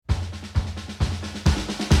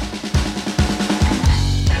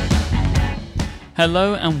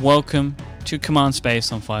Hello and welcome to Command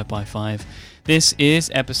Space on 5x5. This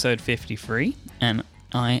is episode 53 and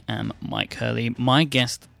I am Mike Hurley. My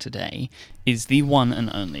guest today is the one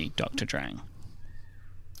and only Dr. Drang.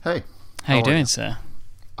 Hey. How you doing, sir?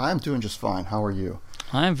 I'm doing just fine. How are you?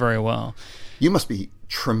 I am very well. You must be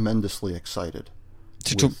tremendously excited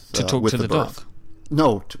to talk to the doc.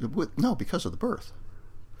 No, because of the birth.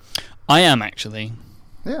 I am actually.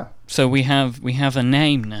 Yeah. So we have a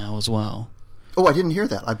name now as well. Oh, I didn't hear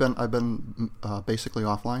that. I've been basically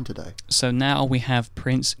offline today. So now we have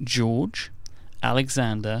Prince George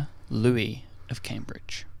Alexander Louis of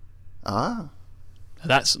Cambridge. Ah.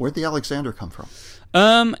 Where'd the Alexander come from?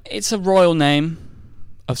 It's a royal name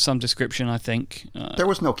of some description, I think. There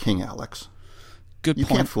was no King Alex. Good point.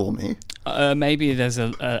 You can't fool me. Maybe there's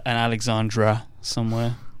an Alexandra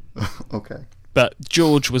somewhere. Okay. But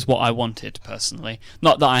George was what I wanted, personally.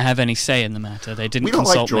 Not that I have any say in the matter. They didn't consult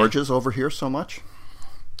me. We don't like Georges over here so much.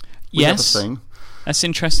 We have a thing. That's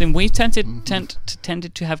interesting. We tended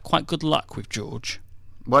to have quite good luck with George.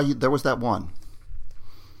 Well, there was that one.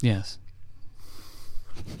 Yes.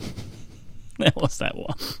 There was that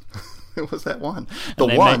one. It was that one.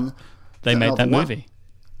 They made that movie.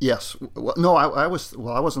 Yes. Well, no, I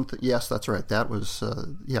wasn't. Yes, that's right. That was.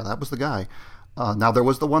 That was the guy. Now there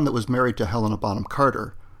was the one that was married to Helena Bonham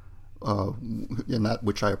Carter, in that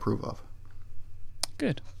which I approve of.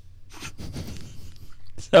 Good.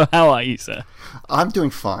 So how are you, sir? I'm doing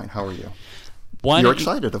fine. How are you? You're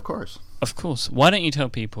excited, of course. Of course. Why don't you tell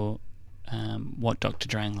people what Dr.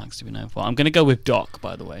 Drang likes to be known for? I'm going to go with Doc,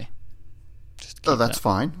 by the way. That's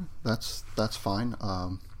fine. That's fine.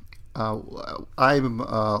 I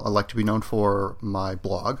like to be known for my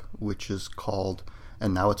blog, which is called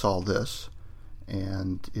 "And Now It's All This,"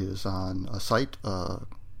 and is on a site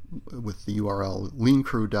with the URL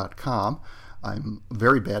leancrew.com. I'm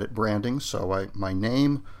very bad at branding, so my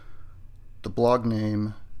name, the blog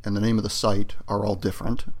name, and the name of the site are all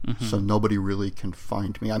different, so nobody really can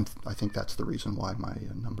find me. I think that's the reason why my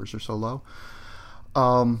numbers are so low.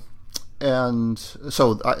 And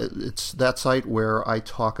so it's that site where I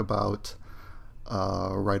talk about,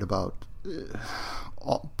 write about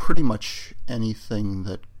pretty much anything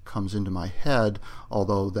that comes into my head,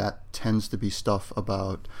 although that tends to be stuff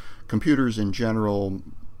about computers in general,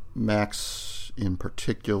 Macs in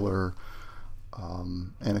particular,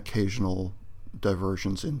 and occasional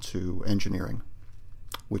diversions into engineering,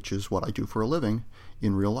 which is what I do for a living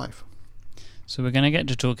in real life. So we're going to get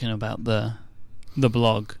to talking about the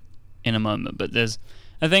blog in a moment, but there's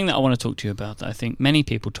a thing that I want to talk to you about that I think many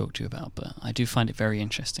people talk to you about, but I do find it very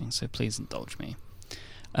interesting, so please indulge me.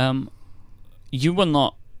 You were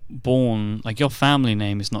not born, like, your family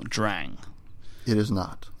name is not Drang. It is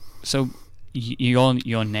not. So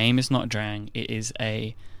your name is not Drang, it is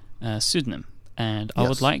a pseudonym, and I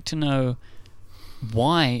would like to know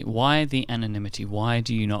why the anonymity? Why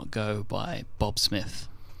do you not go by Bob Smith?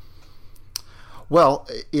 Well,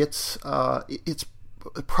 it's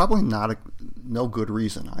probably no good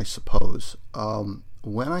reason, I suppose.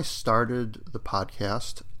 When I started the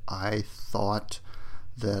podcast, I thought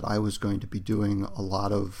that I was going to be doing a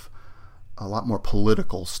lot more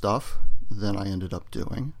political stuff than I ended up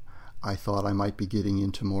doing. I thought I might be getting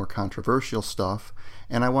into more controversial stuff,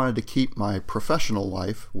 and I wanted to keep my professional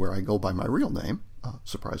life, where I go by my real name,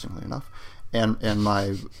 surprisingly enough, and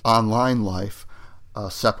my online life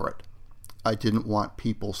separate. I didn't want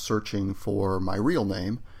people searching for my real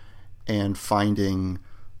name and finding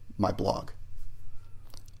my blog.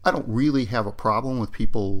 I don't really have a problem with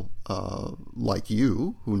people like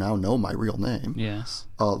you, who now know my real name, yes,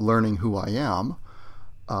 learning who I am.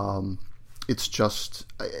 It's just,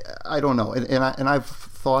 I don't know. And I've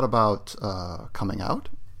thought about coming out,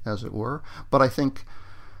 as it were, but I think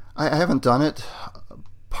I haven't done it,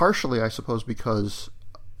 partially, I suppose, because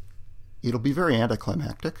it'll be very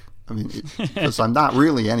anticlimactic. I mean, because I'm not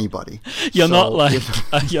really anybody. You're not like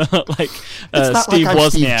Steve like Wozniak.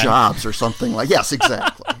 Steve Jobs or something like. Yes,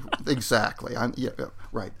 exactly, exactly.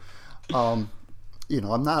 Right. I'm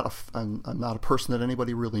not a person that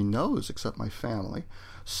anybody really knows except my family.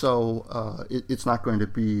 So it's not going to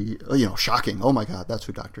be shocking. Oh my God, that's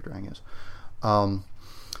who Dr. Drang is.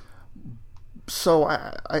 So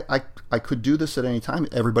I could do this at any time.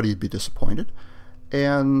 Everybody would be disappointed,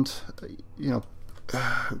 and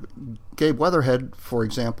Gabe Weatherhead, for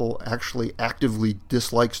example, actually actively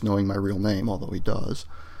dislikes knowing my real name, although he does,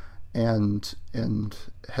 and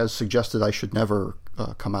has suggested I should never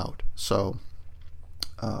come out. So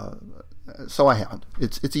I haven't.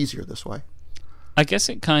 It's easier this way. I guess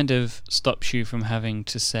it kind of stops you from having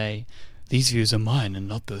to say, these views are mine and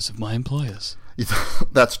not those of my employers.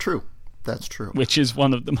 That's true. That's true. Which is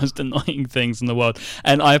one of the most annoying things in the world.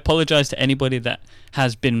 And I apologize to anybody that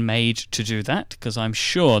has been made to do that, because I'm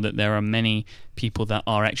sure that there are many people that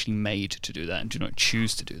are actually made to do that and do not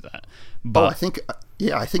choose to do that. But I think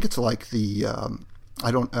it's like the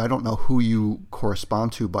I don't know who you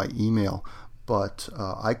correspond to by email, but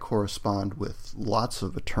I correspond with lots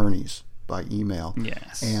of attorneys by email.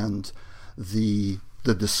 Yes. And the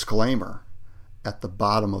disclaimer at the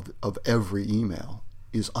bottom of every email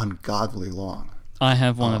is ungodly long. I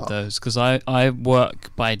have one of those because I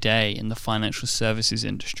work by day in the financial services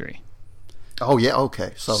industry. Oh, yeah,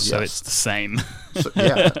 okay. So yes. It's the same.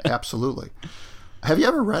 Yeah, absolutely. Have you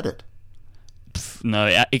ever read it? No,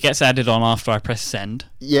 it gets added on after I press send.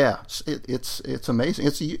 Yeah, it's amazing.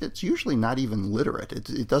 It's usually not even literate.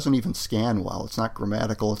 It doesn't even scan well. It's not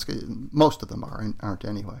grammatical. Most of them aren't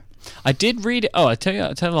anyway. I did read it. Oh, I tell you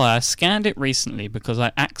a lie. I scanned it recently because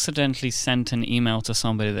I accidentally sent an email to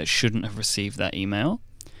somebody that shouldn't have received that email.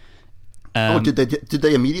 Did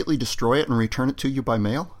they immediately destroy it and return it to you by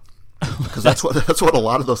mail? Because that's what a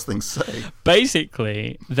lot of those things say.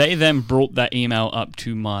 Basically, they then brought that email up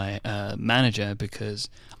to my manager because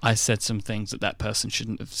I said some things that person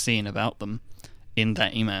shouldn't have seen about them in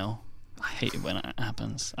that email. I hate it when it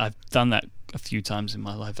happens. I've done that a few times in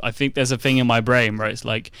my life. I think there's a thing in my brain where it's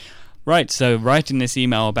like, right, so writing this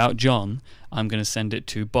email about John, I'm going to send it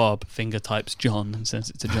to Bob, finger types John, and sends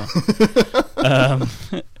it to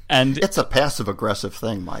John. And it's a passive-aggressive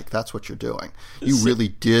thing, Mike. That's what you're doing. You really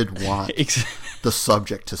did want the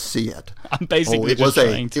subject to see it. I'm basically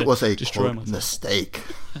trying to it was a destroy quote, mistake.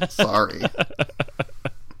 Sorry.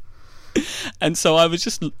 And so I was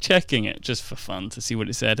just checking it just for fun to see what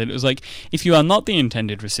it said. And it was like, if you are not the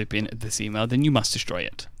intended recipient of this email, then you must destroy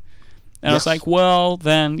it. And I was like, well,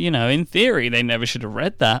 then, in theory, they never should have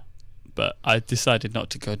read that. But I decided not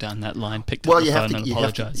to go down that line, picked up the phone and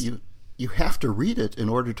apologized. You have to read it in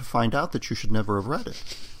order to find out that you should never have read it.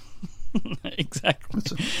 Exactly.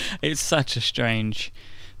 It's such a strange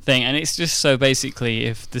thing. And it's just so basically,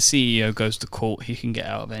 if the CEO goes to court, he can get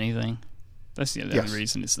out of anything. That's the only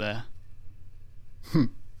reason it's there.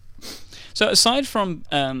 So aside from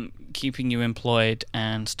keeping you employed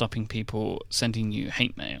and stopping people sending you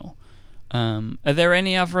hate mail, are there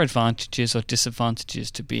any other advantages or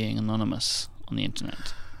disadvantages to being anonymous on the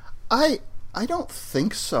internet? I don't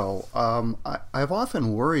think so. I've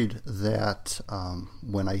often worried that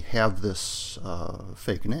when I have this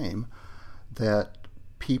fake name, that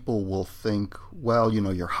people will think, well,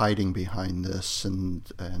 you're hiding behind this, and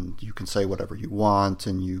you can say whatever you want,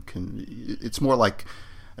 and you can. It's more like,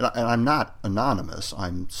 and I'm not anonymous.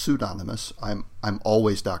 I'm pseudonymous. I'm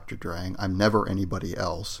always Dr. Drang. I'm never anybody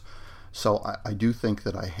else. So I do think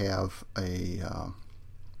that I have a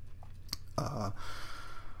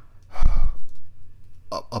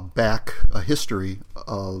history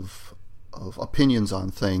of opinions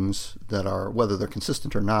on things that are, whether they're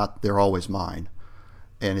consistent or not, they're always mine,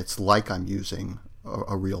 and it's like I'm using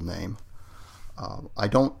a real name. I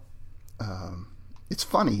don't. It's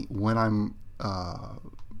funny when I'm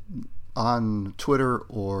on Twitter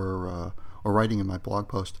or writing in my blog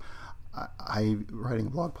post. Writing a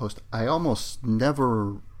blog post, I almost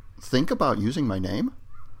never think about using my name.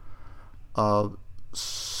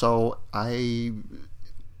 So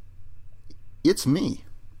it's me.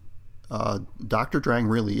 Dr. Drang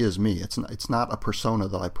really is me. It's not a persona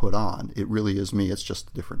that I put on. It really is me. It's just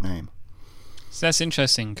a different name. So that's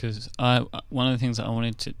interesting because one of the things that I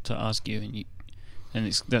wanted to ask you,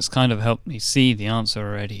 that's kind of helped me see the answer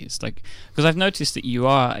already. It's like, because I've noticed that you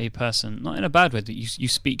are a person, not in a bad way, that you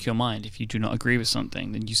speak your mind. If you do not agree with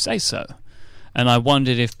something, then you say so. And I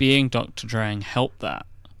wondered if being Dr. Drang helped that,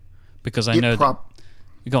 because I know that.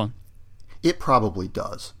 Go on. It probably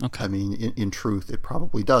does. Okay. I mean, in truth, it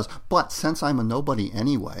probably does. But since I'm a nobody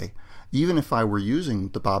anyway, even if I were using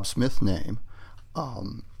the Bob Smith name,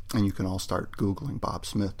 and you can all start Googling Bob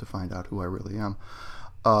Smith to find out who I really am,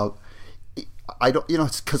 I don't,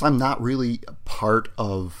 it's because I'm not really part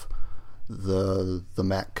of the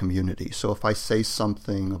Mac community. So if I say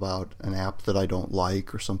something about an app that I don't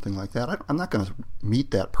like or something like that, I'm not going to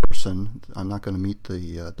meet that person. I'm not going to meet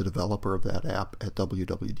the developer of that app at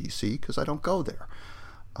WWDC because I don't go there.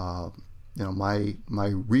 My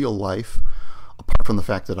real life, apart from the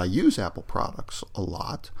fact that I use Apple products a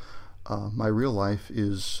lot, my real life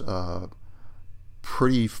is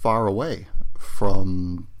pretty far away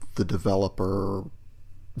from the developer,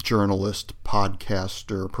 journalist,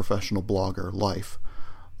 podcaster, professional blogger life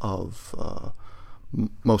of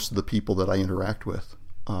most of the people that I interact with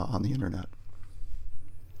on the internet.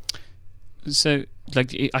 So, I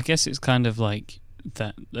guess it's kind of like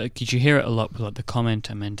that you hear it a lot with like the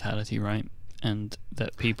commenter mentality, right? And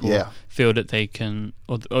that people Yeah. feel that they can,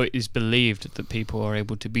 or it is believed that people are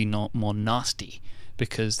able to be not more nasty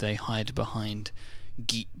because they hide behind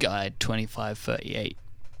Geek Guide 2538.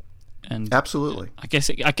 And Absolutely. I guess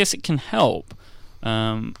it can help,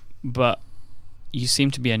 but you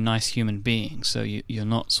seem to be a nice human being, so you're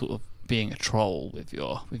not sort of being a troll with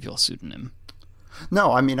your pseudonym.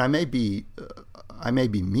 No, I mean I may be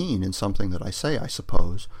mean in something that I say, I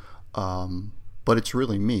suppose, but it's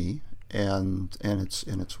really me, and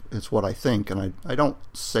it's what I think, and I don't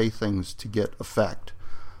say things to get effect.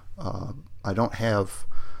 I don't have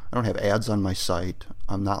ads on my site.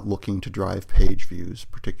 I'm not looking to drive page views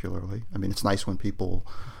particularly. I mean, it's nice when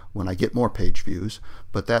I get more page views,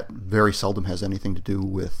 but that very seldom has anything to do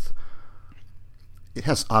with. It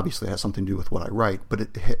obviously has something to do with what I write, but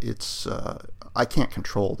it's I can't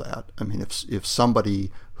control that. I mean, if somebody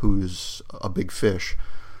who's a big fish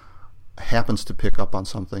happens to pick up on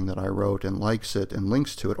something that I wrote and likes it and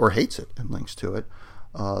links to it, or hates it and links to it,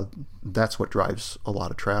 that's what drives a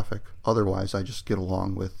lot of traffic. Otherwise, I just get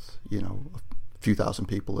along with a few thousand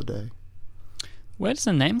people a day. Where does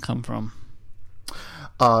the name come from?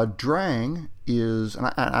 Drang is,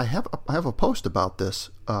 and I have a post about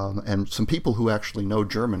this, and some people who actually know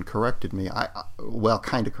German corrected me.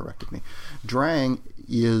 Kind of corrected me. Drang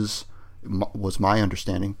was my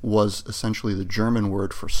understanding, was essentially the German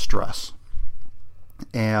word for stress,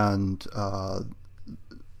 and I'm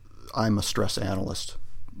a stress analyst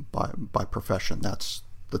by profession. That's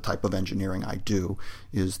the type of engineering I do,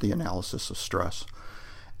 is the analysis of stress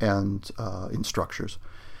and in structures.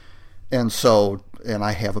 And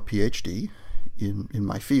I have a PhD in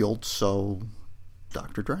my field, so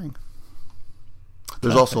Dr. Drang.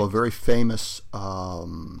 There's also a very famous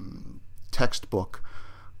textbook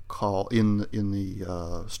called in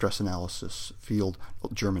the stress analysis field,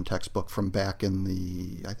 German textbook from back in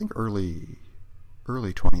the, I think, early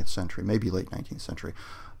 20th century, maybe late 19th century,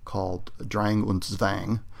 called Drang und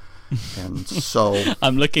Zwang. And so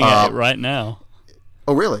I'm looking at it right now.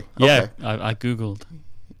 Oh, really? Yeah, okay. I googled.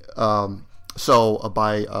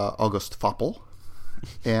 By August Foppel,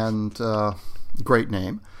 and great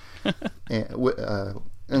name,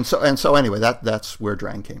 and so anyway, that's where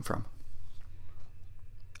Drang came from.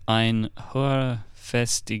 Ein hoher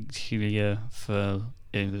Festlicher für.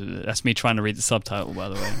 That's me trying to read the subtitle, by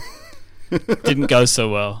the way. Didn't go so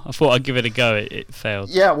well. I thought I'd give it a go. It failed.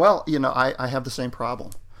 Yeah, well, I have the same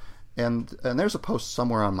problem, and there's a post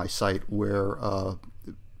somewhere on my site where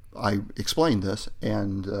I explained this,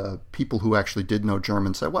 and people who actually did know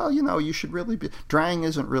German said, well, you should really be. Drang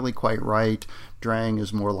isn't really quite right. Drang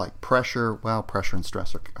is more like pressure. Well, pressure and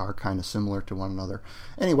stress are kind of similar to one another.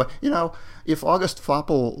 Anyway, if August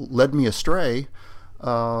Foppel led me astray,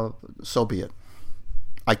 so be it.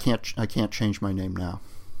 I can't change my name now.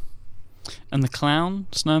 And the clown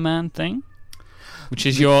snowman thing, which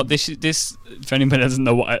is this. If anybody doesn't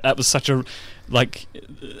know that was such a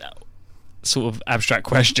sort of abstract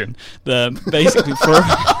question. Basically,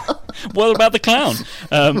 what about the clown?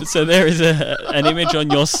 So there is an image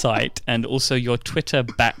on your site and also your Twitter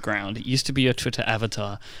background. It used to be your Twitter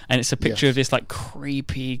avatar, and it's a picture of this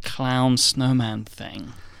creepy clown snowman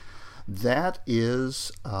thing. That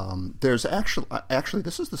is, there's actually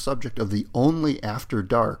this is the subject of the only After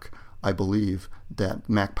Dark, I believe, that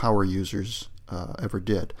Mac Power users ever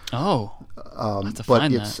did. Oh, I have to but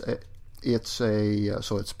find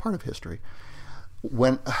so it's part of history.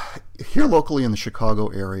 When here locally in the Chicago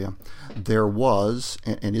area, there was,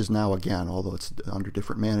 and is now again, although it's under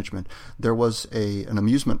different management, there was an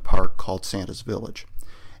amusement park called Santa's Village,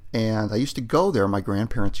 and I used to go there. My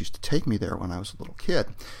grandparents used to take me there when I was a little kid,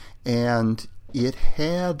 and it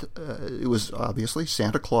was obviously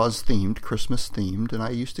Santa Claus themed, Christmas themed, and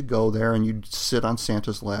I used to go there, and you'd sit on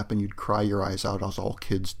Santa's lap and you'd cry your eyes out, as all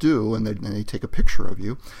kids do, and they'd take a picture of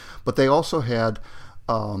you. But they also had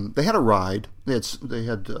they had a ride. They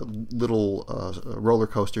had little roller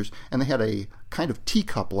coasters, and they had a kind of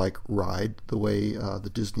teacup-like ride, the way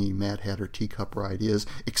the Disney Mad Hatter teacup ride is,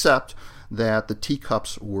 except that the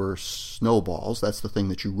teacups were snowballs. That's the thing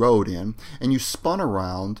that you rode in, and you spun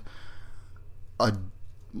around a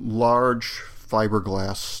large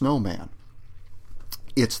fiberglass snowman.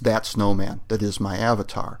 It's that snowman that is my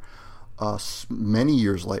avatar. Many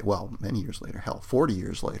years later, hell, 40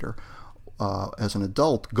 years later, as an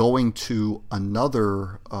adult, going to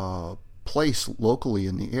another place locally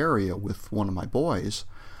in the area with one of my boys,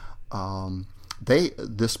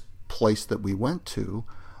 this place that we went to,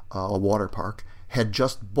 a water park, had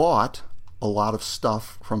just bought a lot of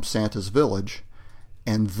stuff from Santa's Village,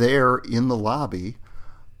 and there in the lobby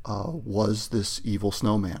was this evil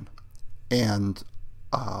snowman. And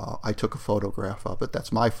I took a photograph of it.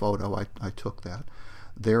 That's my photo. I took that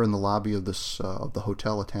there in the lobby of this of the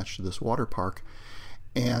hotel attached to this water park.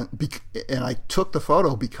 And I took the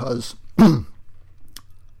photo because, I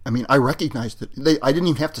mean, I recognized it. I didn't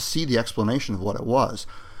even have to see the explanation of what it was.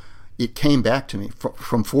 It came back to me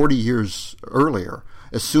from 40 years earlier.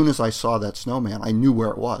 As soon as I saw that snowman, I knew where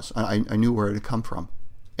it was. I knew where it had come from.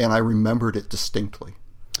 And I remembered it distinctly.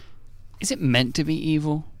 Is it meant to be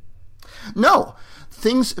evil? No.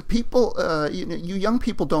 People, you young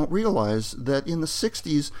people don't realize that in the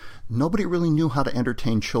 60s, nobody really knew how to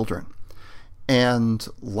entertain children. And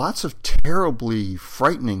lots of terribly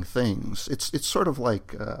frightening things. It's sort of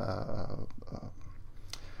like the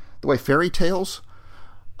way fairy tales,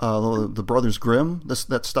 the Brothers Grimm,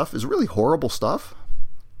 that stuff is really horrible stuff.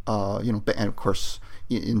 And of course,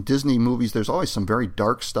 in Disney movies, there's always some very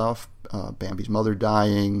dark stuff. Bambi's mother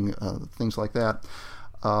dying, things like that.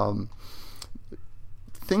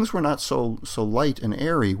 Things were not so light and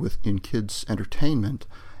airy in kids' entertainment,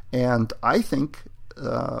 and I think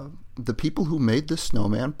the people who made this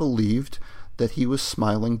snowman believed that he was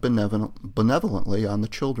smiling benevolently on the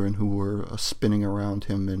children who were spinning around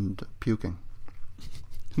him and puking.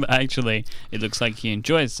 But actually, it looks like he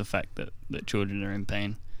enjoys the fact that children are in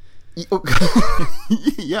pain.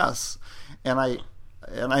 Yes, and I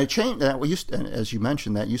changed that. As you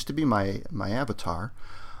mentioned, that used to be my avatar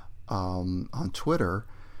on Twitter,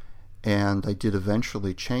 and I did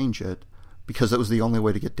eventually change it because it was the only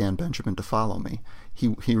way to get Dan Benjamin to follow me.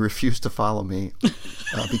 He refused to follow me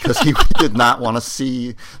because he did not want to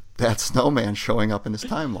see that snowman showing up in his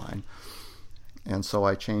timeline, and so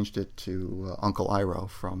I changed it to Uncle Iroh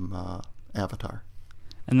from Avatar.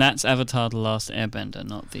 And that's Avatar: The Last Airbender,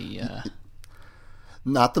 not the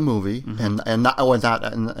not the movie, mm-hmm. and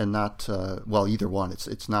not well, either one.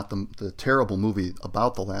 It's not the terrible movie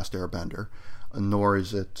about the Last Airbender, nor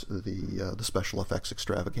is it the special effects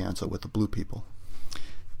extravaganza with the blue people.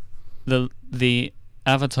 The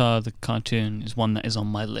Avatar, the cartoon, is one that is on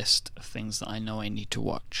my list of things that I know I need to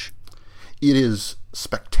watch. It is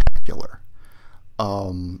spectacular.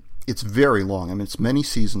 It's very long. I mean, it's many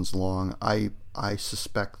seasons long. I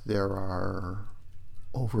suspect there are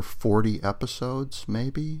over 40 episodes,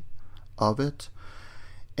 maybe, of it,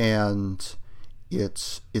 and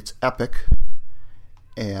it's epic.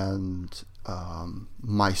 And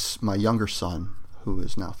my younger son, who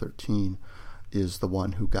is now 13, is the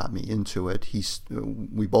one who got me into it.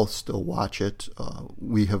 We both still watch it.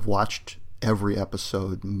 We have watched every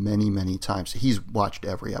episode many times. He's watched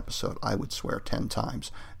every episode, I would swear, 10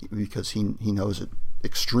 times, because he knows it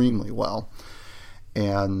extremely well.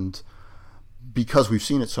 And because we've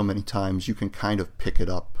seen it so many times, you can kind of pick it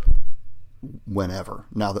up whenever.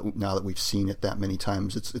 Now that we've seen it that many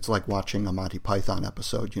times, it's like watching a Monty Python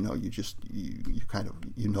episode. You kind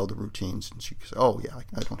of know the routines, and so you can say, oh yeah,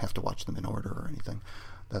 I don't have to watch them in order or anything.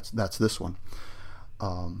 That's this one.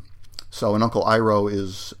 So an Uncle Iroh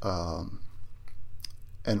is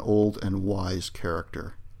an old and wise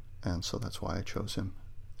character, and so that's why I chose him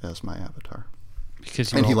as my avatar.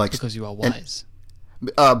 Because you are wise.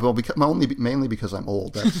 Well, mainly because I'm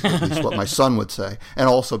old. That's at least what my son would say, and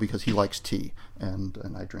also because he likes tea, and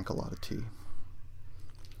I drink a lot of tea.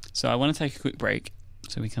 So I want to take a quick break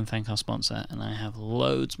so we can thank our sponsor, and I have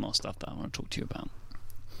loads more stuff that I want to talk to you about.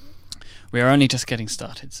 We are only just getting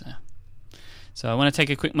started, so I want to take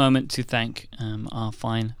a quick moment to thank our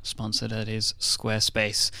fine sponsor, that is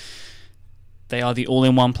Squarespace. They are the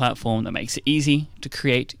all-in-one platform that makes it easy to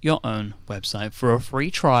create your own website. For a free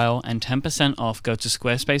trial and 10% off, go to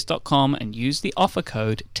squarespace.com and use the offer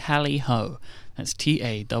code TALLYHO. That's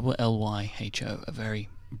TALLYHO, a very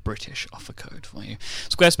British offer code for you.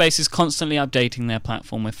 Squarespace is constantly updating their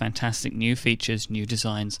platform with fantastic new features, new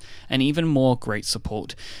designs, and even more great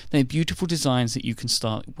support. They have beautiful designs that you can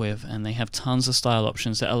start with, and they have tons of style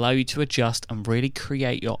options that allow you to adjust and really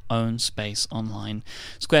create your own space online.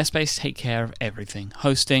 Squarespace take care of everything.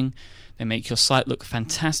 Hosting, they make your site look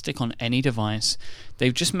fantastic on any device. They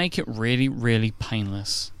just make it really, really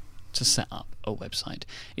painless to set up a website.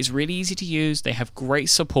 It's really easy to use. They have great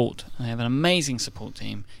support. They have an amazing support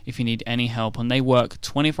team if you need any help, and they work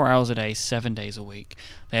 24 hours a day, 7 days a week.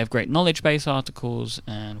 They have great knowledge-based articles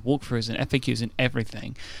and walkthroughs and FAQs and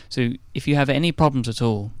everything. So if you have any problems at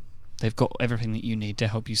all, they've got everything that you need to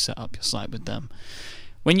help you set up your site with them.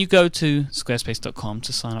 When you go to squarespace.com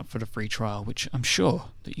to sign up for the free trial, which I'm sure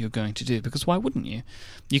that you're going to do, because why wouldn't you?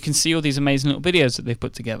 You can see all these amazing little videos that they've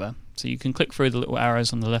put together. So you can click through the little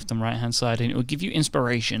arrows on the left and right hand side, and it will give you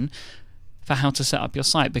inspiration for how to set up your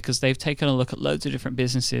site, because they've taken a look at loads of different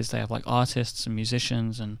businesses. They have like artists and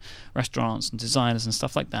musicians and restaurants and designers and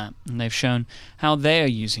stuff like that, and they've shown how they are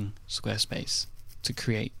using Squarespace to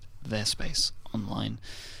create their space online.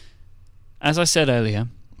 As I said earlier,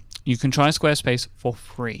 you can try Squarespace for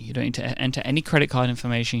free. You don't need to enter any credit card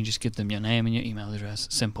information. You just give them your name and your email address.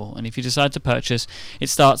 Simple. And if you decide to purchase, it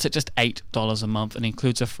starts at just $8 a month and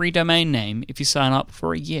includes a free domain name if you sign up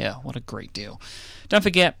for a year. What a great deal. Don't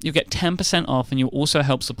forget, you'll get 10% off, and you'll also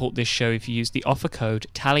help support this show if you use the offer code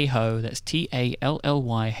TALLYHO. That's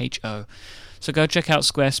TALLYHO. So go check out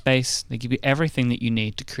Squarespace. They give you everything that you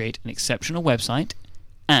need to create an exceptional website.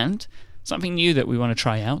 And something new that we want to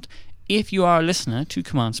try out: if you are a listener to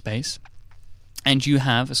Command Space and you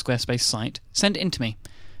have a Squarespace site, send it in to me.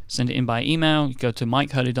 Send it in by email. You go to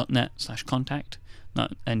mikehurley.net/contact,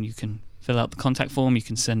 and you can fill out the contact form. You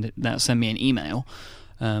can send me an email.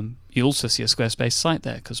 You'll also see a Squarespace site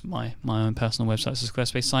there, because my own personal website is a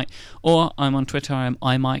Squarespace site. Or I'm on Twitter. I'm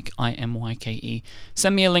imike, IMYKE.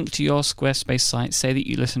 Send me a link to your Squarespace site. Say that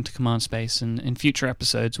you listen to Command Space, and in future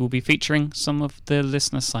episodes we'll be featuring some of the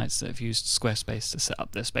listener sites that have used Squarespace to set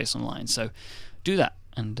up their space online. So do that,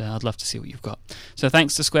 and I'd love to see what you've got. So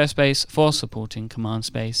thanks to Squarespace for supporting Command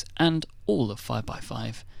Space and all of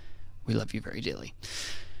 5x5. We love you very dearly.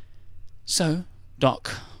 So,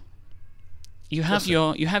 Doc, you have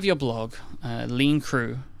your blog, Lean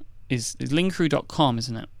Crew. Is leancrew.com,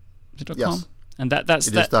 isn't it? Is it yes. .com? And that's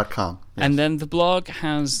it is .com. Yes. And then the blog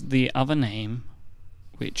has the other name,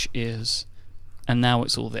 which is, and now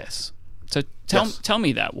it's all this. So tell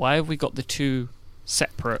me that. Why have we got the two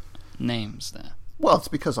separate names there? Well, it's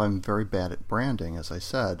because I'm very bad at branding, as I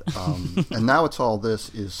said. And now it's all this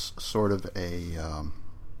is sort of a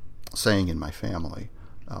saying in my family,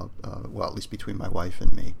 well, at least between my wife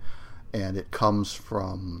and me. And it comes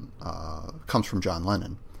from John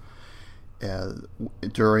Lennon.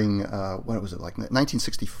 During when was it, like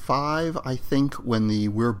 1965, I think, when the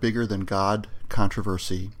 "We're Bigger Than God"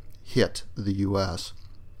 controversy hit the U.S.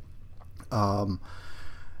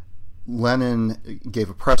 Lennon gave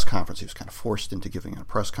a press conference. He was kind of forced into giving a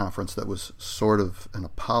press conference that was sort of an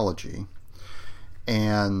apology,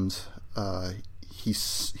 and he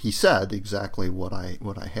said exactly what I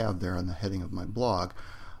have there on the heading of my blog.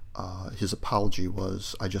 His apology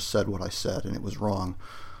was, I just said what I said, and it was wrong,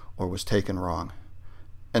 or was taken wrong,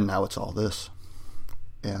 and now it's all this.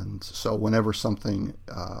 And so whenever something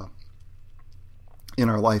in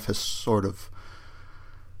our life has sort of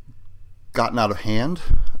gotten out of hand,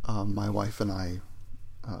 my wife and I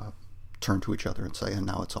turn to each other and say, and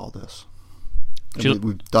now it's all this. And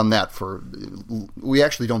we've done that we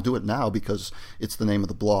actually don't do it now because it's the name of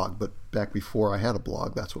the blog, but back before I had a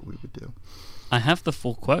blog, that's what we would do. I have the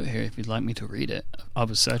full quote here if you'd like me to read it. I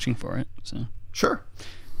was searching for it. So. Sure.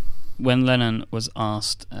 When Lennon was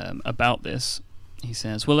asked about this, he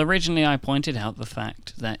says, "Well, originally I pointed out the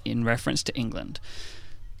fact that in reference to England,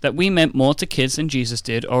 that we meant more to kids than Jesus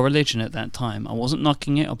did, or religion at that time. I wasn't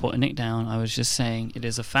knocking it or putting it down. I was just saying it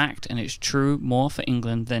is a fact, and it's true more for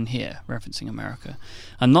England than here," referencing America.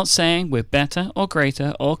 "I'm not saying we're better or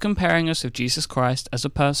greater, or comparing us with Jesus Christ as a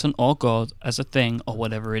person or God as a thing or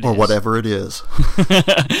whatever it is." Or whatever it is.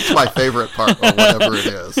 It's my favorite part, or whatever it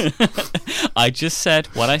is. "I just said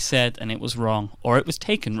what I said, and it was wrong, or it was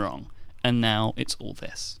taken wrong, and now it's all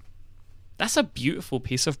this." That's a beautiful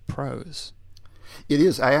piece of prose. It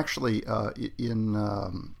is. I actually, there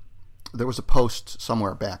was a post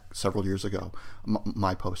somewhere back several years ago,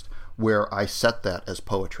 my post, where I set that as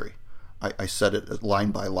poetry. I set it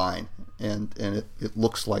line by line, and it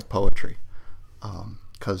looks like poetry,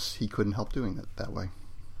 because he couldn't help doing it that way.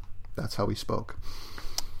 That's how he spoke.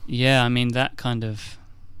 Yeah, I mean, that's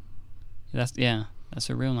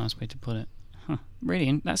a real nice way to put it. Huh.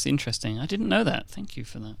 Really, that's interesting. I didn't know that. Thank you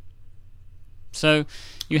for that. So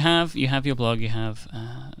you have your blog, you have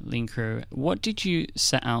Lean Crew. What did you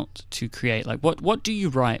set out to create? Like, what do you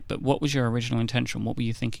write? But what was your original intention? What were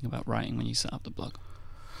you thinking about writing when you set up the blog?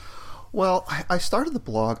 Well, I started the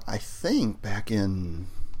blog, I think, back in.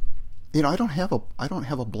 I don't have a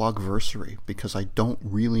blogversary because I don't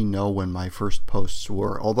really know when my first posts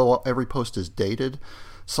were. Although every post is dated,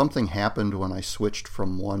 something happened when I switched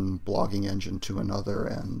from one blogging engine to another,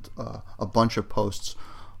 and a bunch of posts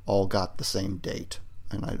all got the same date,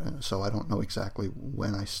 and so I don't know exactly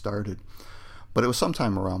when I started, but it was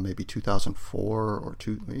sometime around maybe 2004 or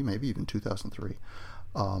maybe even 2003.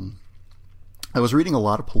 I was reading a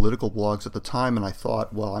lot of political blogs at the time, and I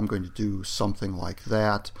thought, well, I'm going to do something like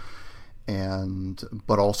that,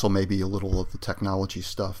 but also maybe a little of the technology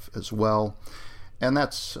stuff as well, and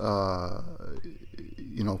that's of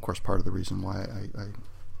course part of the reason why I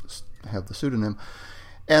have the pseudonym.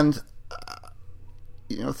 And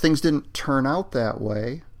things didn't turn out that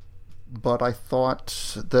way. But I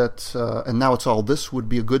thought that, and now it's all this would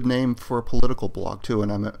be a good name for a political blog too.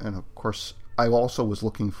 And of course I also was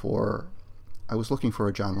looking for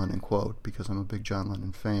a John Lennon quote because I'm a big John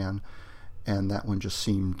Lennon fan, and that one just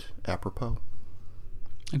seemed apropos.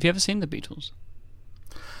 Have you ever seen the Beatles?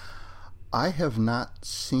 I have not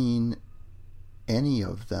seen any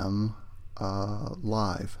of them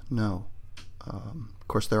live. No. Of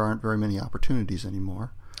course, there aren't very many opportunities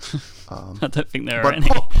anymore. I don't think there are but any.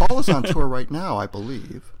 Paul is on tour right now, I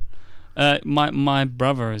believe. My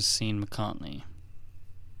brother has seen McCartney.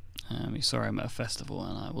 He saw him at a festival,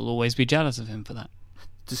 and I will always be jealous of him for that.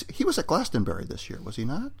 He was at Glastonbury this year, was he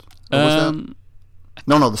not? Or was that...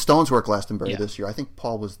 No, the Stones were at Glastonbury this year. I think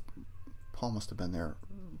Paul must have been there.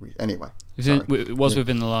 Anyway, it was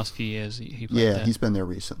within the last few years. He played there. He's been there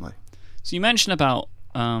recently. So you mentioned about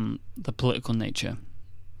the political nature.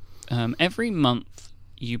 Every month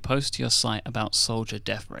you post to your site about soldier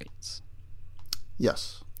death rates.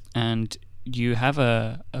 Yes. And you have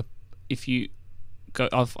if you go,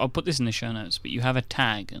 I'll put this in the show notes, but you have a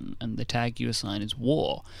tag, and the tag you assign is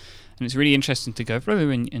war. And it's really interesting to go through,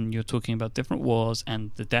 and you're talking about different wars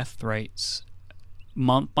and the death rates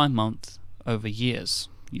month by month over years.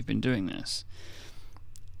 You've been doing this.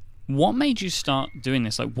 What made you start doing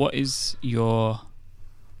this? Like, what was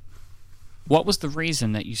the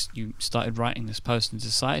reason that you started writing this post and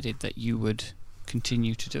decided that you would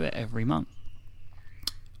continue to do it every month?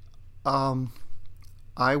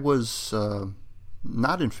 I was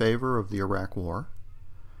not in favor of the Iraq War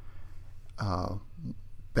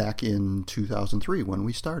back in 2003 when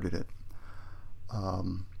we started it.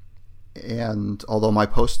 And although my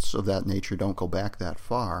posts of that nature don't go back that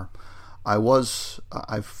far,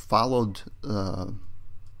 I've followed the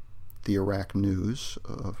Iraq news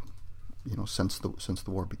since the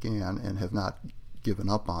war began, and have not given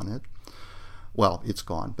up on it. Well, it's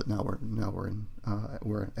gone, but now we're in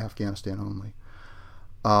Afghanistan only.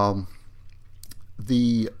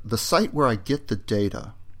 The site where I get the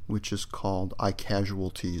data, which is called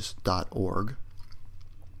iCasualties.org,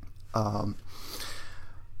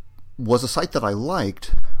 was a site that I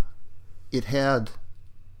liked. It had,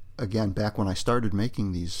 again, back when I started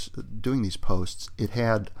doing these posts, it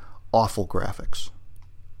had awful graphics,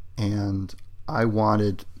 and I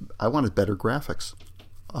wanted better graphics.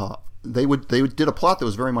 They did a plot that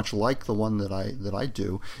was very much like the one that I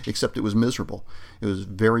do, except it was miserable. It was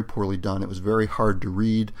very poorly done. It was very hard to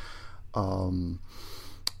read.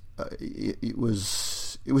 It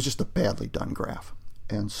was just a badly done graph,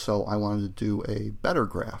 and so I wanted to do a better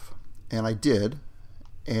graph, and I did.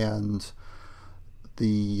 And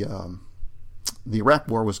the Iraq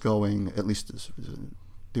War was going, at least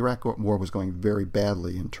the Iraq War was going very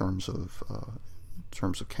badly in terms of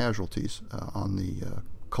casualties on the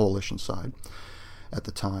coalition side at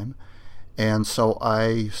the time, and so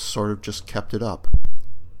I sort of just kept it up.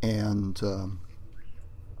 And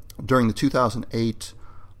during the 2008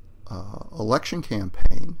 election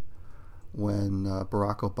campaign, when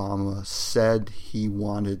Barack Obama said he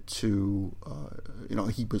wanted to,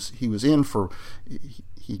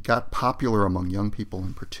 he got popular among young people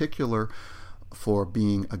in particular for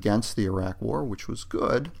being against the Iraq War, which was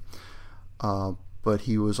good, but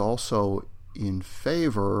he was also in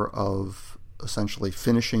favor of essentially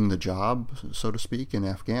finishing the job, so to speak, in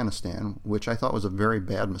Afghanistan, which I thought was a very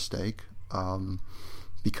bad mistake,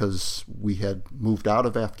 because we had moved out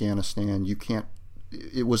of Afghanistan.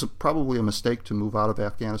 It was probably a mistake to move out of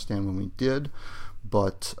Afghanistan when we did,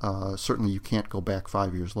 but certainly you can't go back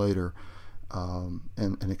 5 years later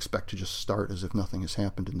and expect to just start as if nothing has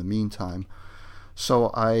happened in the meantime.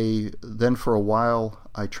 So then for a while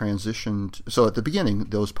I transitioned. So at the beginning,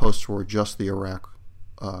 those posts were just the Iraq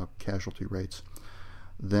casualty rates.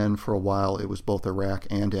 Then for a while it was both Iraq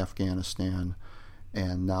and Afghanistan,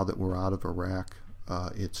 and now that we're out of Iraq,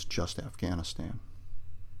 it's just Afghanistan.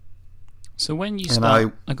 So when you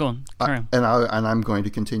start, go on, carry on. And I'm going to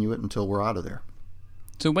continue it until we're out of there.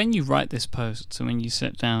 So when you write this post, so when you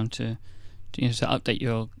sit down to update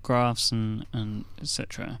your graphs and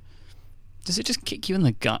etc., does it just kick you in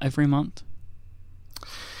the gut every month?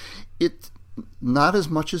 It not as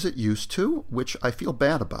much as it used to, which I feel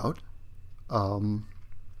bad about. But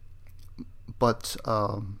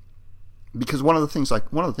because one of the things I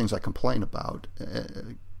complain about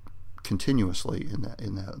continuously in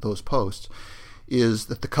those posts is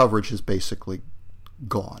that the coverage is basically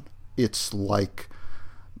gone. It's like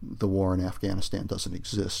the war in Afghanistan doesn't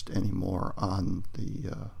exist anymore on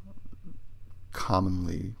the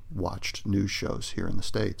commonly watched news shows here in the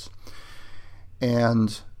States.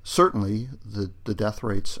 And certainly the death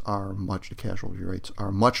rates the casualty rates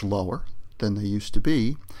are much lower than they used to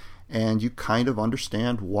be, and you kind of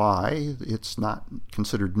understand why it's not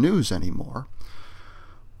considered news anymore.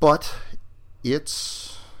 But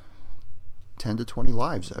it's 10 to 20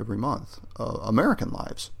 lives every month, American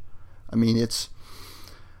lives. I mean,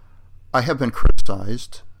 I have been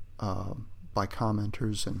criticized by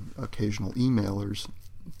commenters and occasional emailers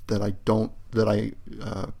that I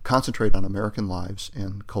concentrate on American lives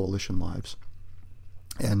and coalition lives,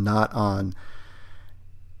 and not on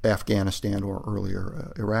Afghanistan or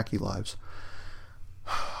earlier Iraqi lives.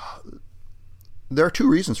 There are two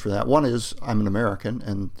reasons for that. One is I'm an American,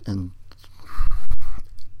 and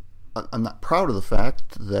I'm not proud of the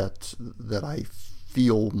fact that I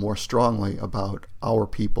feel more strongly about our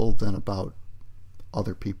people than about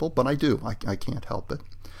other people, but I do. I can't help it.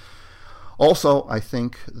 Also, I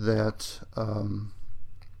think that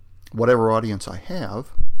whatever audience I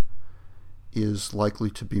have is likely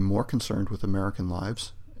to be more concerned with American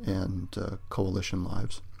lives and coalition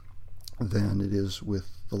lives than it is with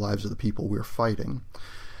the lives of the people we're fighting.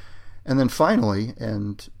 And then finally,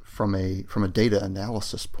 and from a data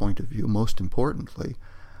analysis point of view, most importantly,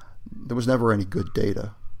 there was never any good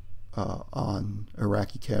data on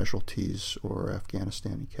Iraqi casualties or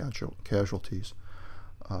Afghanistani casualties.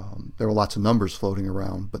 There were lots of numbers floating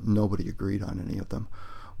around, but nobody agreed on any of them,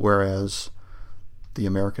 whereas the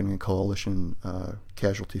American and coalition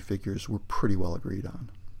casualty figures were pretty well agreed on.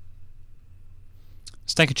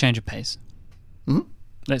 Let's take a change of pace. Mm-hmm.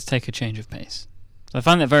 Let's take a change of pace. So I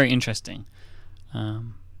find that very interesting,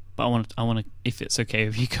 but I want to, if it's okay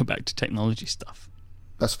if you go back to technology stuff.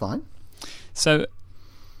 That's fine. So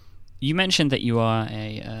you mentioned that you are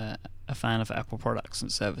a fan of Apple products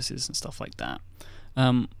and services and stuff like that.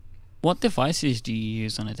 What devices do you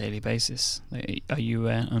use on a daily basis? Are you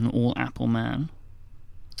an all Apple man?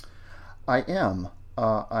 I am.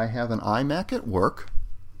 I have an iMac at work.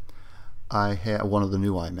 I have one of the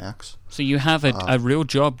new iMacs. So you have a real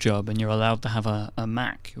job, and you're allowed to have a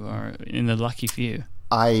Mac. You are in the lucky few.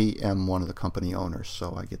 I am one of the company owners,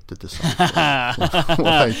 so I get to decide what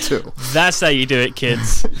I do. That's how you do it,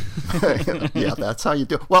 kids. Yeah, that's how you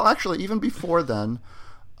do it. Well, actually, even before then,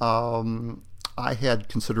 I had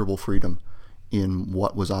considerable freedom in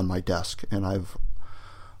what was on my desk, and I've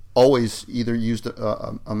always either used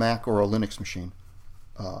a Mac or a Linux machine.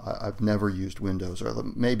 I've never used Windows, or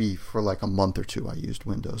maybe for like a month or two I used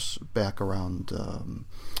Windows back around, in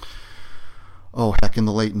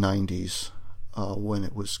the late 90s, when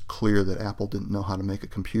it was clear that Apple didn't know how to make a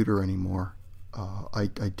computer anymore. I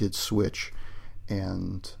did switch,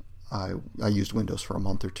 and I used Windows for a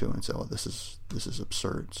month or two and said, "Oh, this is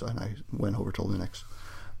absurd." So, and I went over to Linux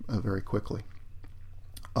very quickly.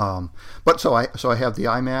 But so I have the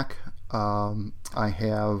iMac. I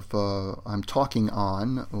have I'm talking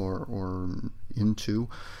on or into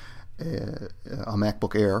a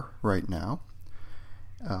MacBook Air right now,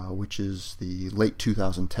 which is the late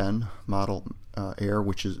 2010 model Air,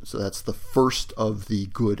 so that's the first of the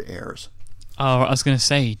good Airs. Oh, I was going to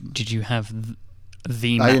say, did you have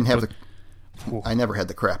the MacBook? I didn't have I never had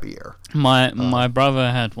the crappy Air. My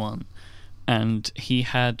brother had one, and he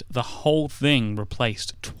had the whole thing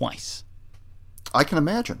replaced twice. I can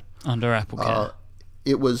imagine. Under AppleCare.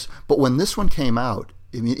 But when this one came out,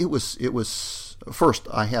 I mean, it was first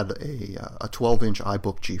I had a 12-inch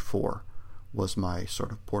iBook G4 was my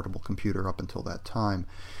sort of portable computer up until that time,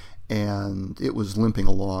 and it was limping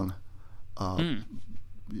along.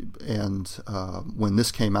 And when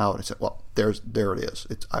this came out, I said, "Well, there it is.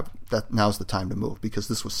 Now's the time to move," because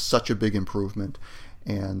this was such a big improvement,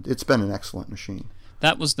 and it's been an excellent machine.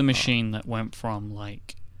 That was the machine that went from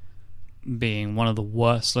like being one of the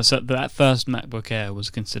worst. So that first MacBook Air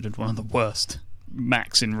was considered one of the worst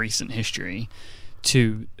Macs in recent history,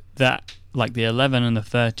 to that, like the 11 and the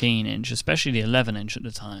 13-inch, especially the 11-inch at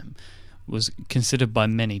the time, was considered by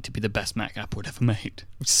many to be the best Mac Apple had ever made.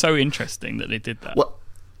 It's so interesting that they did that. Well,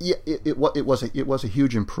 yeah, it was a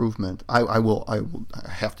huge improvement. I will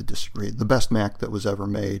have to disagree. The best Mac that was ever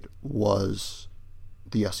made was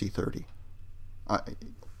the SE30.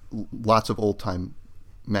 Lots of old-time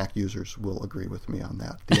Mac users will agree with me on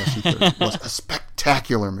that. The SE30 was a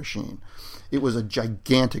spectacular machine. It was a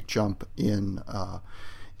gigantic jump in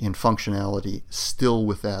functionality, still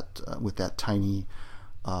with that tiny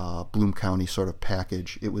Bloom County sort of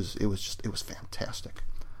package. It was fantastic.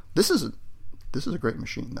 This is a great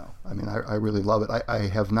machine, though. I mean, I really love it. I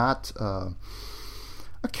have not.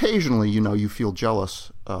 Occasionally, you feel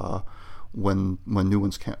jealous when new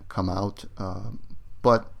ones come out,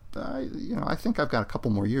 but I think I've got a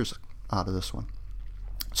couple more years out of this one.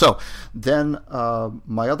 So then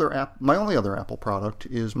my only other Apple product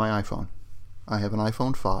is my iPhone. I have an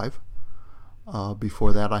iPhone 5.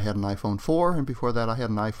 Before that, I had an iPhone 4, and before that, I had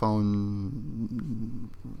an iPhone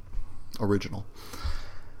original.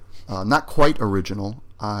 Not quite original.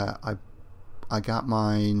 I got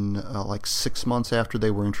mine like 6 months after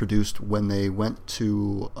they were introduced, when they went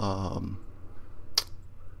to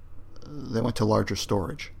larger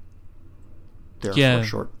storage. There yeah, for a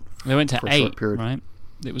short. They went to 8, right?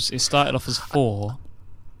 It started off as 4.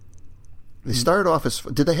 They started off as.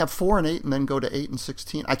 Did they have 4 and 8, and then go to 8 and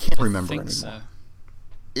 16? I can't remember anymore. So.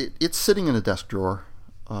 It's sitting in a desk drawer,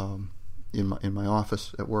 in my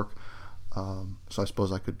office at work. So I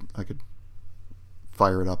suppose I could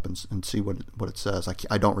fire it up and see what it says.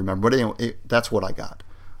 I don't remember, but anyway, that's what I got.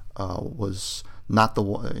 Was not the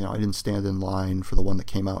one. I didn't stand in line for the one that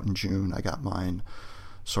came out in June. I got mine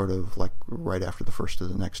sort of like right after the first of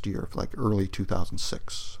the next year, like early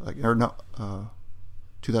 2006,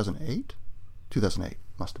 2008. 2008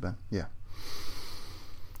 must have been, yeah.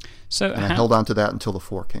 So I held on to that until the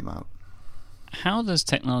 4 came out. How does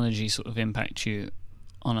technology sort of impact you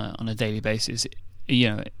on a daily basis?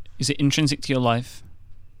 Is it intrinsic to your life?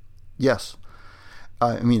 Yes.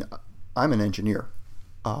 I mean, I'm an engineer,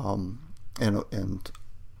 and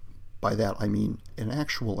by that I mean an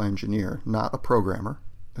actual engineer, not a programmer,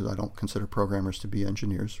 because I don't consider programmers to be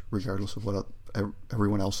engineers, regardless of what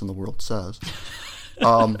everyone else in the world says.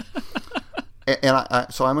 So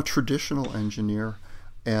I'm a traditional engineer,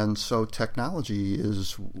 and so technology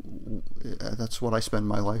that's what I spend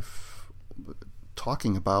my life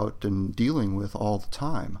talking about and dealing with all the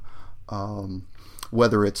time.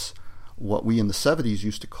 Whether it's what we in the 70s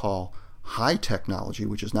used to call high technology,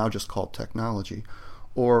 which is now just called technology,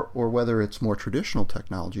 or whether it's more traditional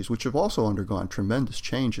technologies, which have also undergone tremendous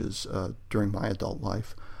changes during my adult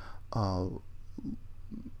life,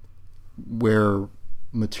 where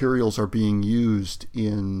materials are being used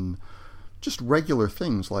in just regular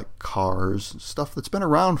things like cars, stuff that's been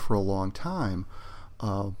around for a long time,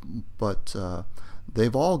 but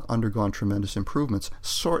they've all undergone tremendous improvements.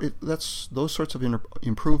 Those sorts of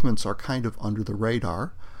improvements are kind of under the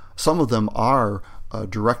radar. Some of them are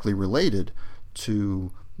directly related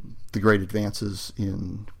to the great advances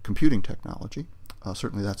in computing technology.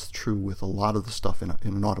 Certainly that's true with a lot of the stuff in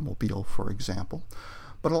an automobile, for example.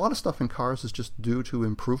 But a lot of stuff in cars is just due to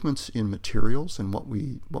improvements in materials and what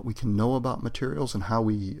we can know about materials and how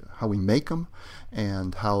we make them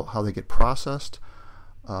and how they get processed,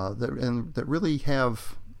 that really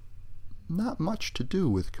have not much to do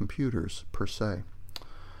with computers per se.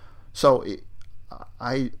 So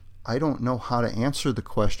I don't know how to answer the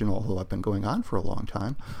question, although I've been going on for a long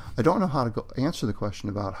time. I don't know how to answer the question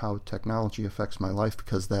about how technology affects my life,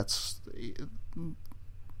 because that's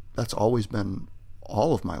always been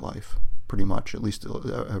all of my life, pretty much, at least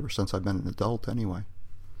ever since I've been an adult anyway.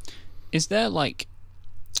 Is there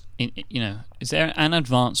is there an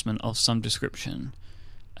advancement of some description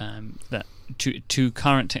that to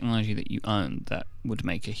current technology that you own that would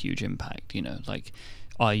make a huge impact?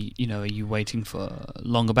 Are you waiting for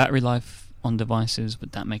longer battery life on devices?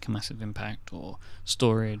 Would that make a massive impact? Or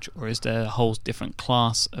storage? Or is there a whole different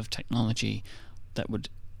class of technology that would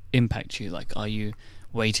impact you? Like, are you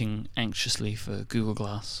waiting anxiously for Google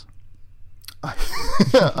Glass? I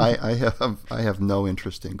have no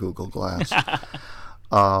interest in Google Glass.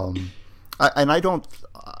 I don't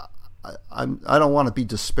want to be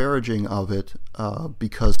disparaging of it,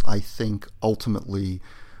 because I think ultimately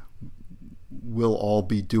we'll all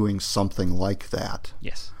be doing something like that.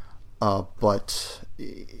 Yes. But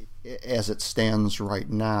as it stands right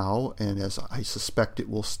now, and as I suspect it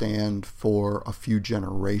will stand for a few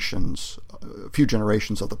generations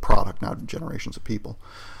of the product, not generations of people,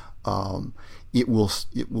 it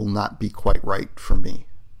will not be quite right for me.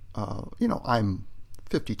 I'm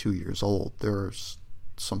 52 years old. There's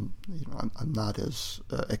some, I'm not as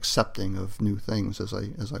accepting of new things as I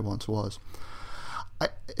once was.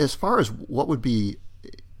 As far as what would be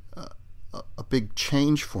a big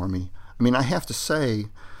change for me, I mean, I have to say,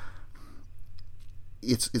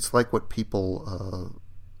 it's like what people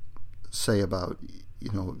say about,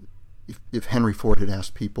 if Henry Ford had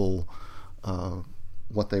asked people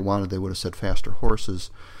what they wanted, they would have said faster horses.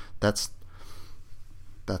 That's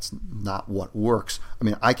not what works. I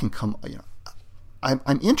mean,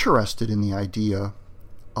 I'm interested in the idea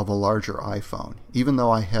of a larger iPhone, even though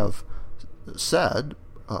I have said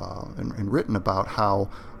and written about how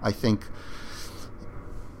I think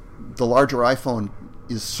the larger iPhone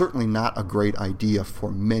is certainly not a great idea for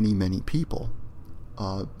many, many people.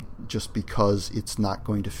 just because it's not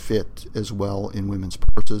going to fit as well in women's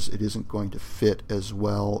purses. It isn't going to fit as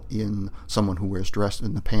well in someone who wears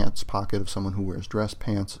in the pants pocket of someone who wears dress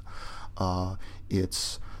pants.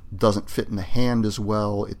 It doesn't fit in the hand as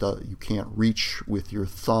well. You can't reach with your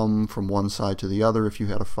thumb from one side to the other if you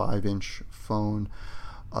had a 5-inch phone.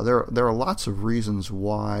 There are lots of reasons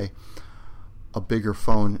why a bigger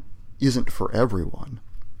phone isn't for everyone.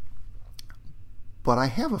 But I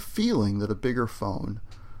have a feeling that a bigger phone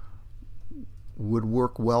would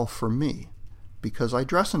work well for me, because I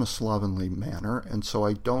dress in a slovenly manner, and so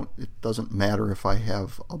it doesn't matter if I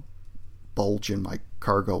have a bulge in my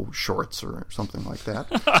cargo shorts or something like that.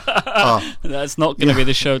 That's not going to be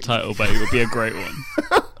the show title, but it would be a great one.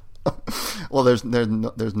 Well, there's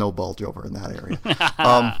no bulge over in that area.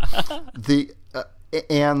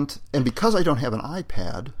 And because I don't have an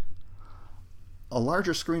iPad, a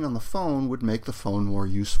larger screen on the phone would make the phone more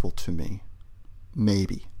useful to me.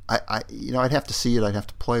 Maybe. I'd have to see it. I'd have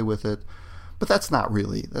to play with it. But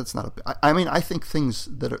I think things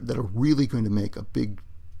that are really going to make a big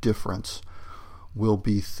difference will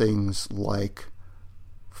be things like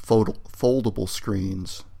foldable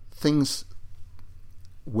screens, things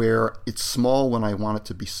where it's small when I want it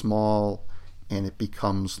to be small, and it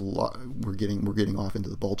becomes we're getting off into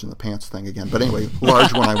the bulge in the pants thing again. But anyway,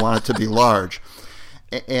 large when I want it to be large,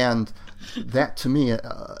 and that to me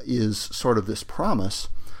is sort of this promise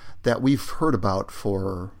that we've heard about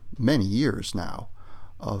for many years now,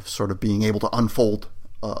 of sort of being able to unfold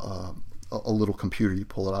a little computer. You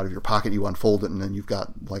pull it out of your pocket, you unfold it, and then you've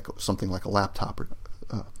got something like a laptop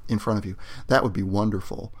in front of you. That would be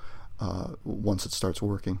wonderful once it starts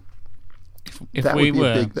working. That'd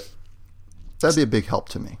be a big help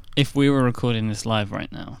to me. If we were recording this live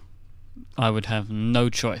right now, I would have no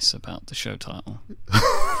choice about the show title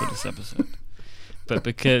for this episode. But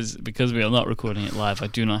because we are not recording it live, I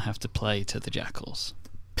do not have to play to the jackals.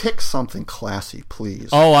 Pick something classy, please.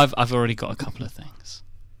 Oh, I've already got a couple of things.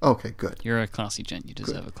 Okay, good. You're a classy gent. You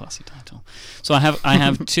deserve a classy title. So I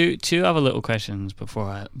have two other little questions before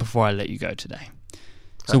I let you go today.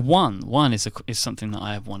 Okay. So one is something that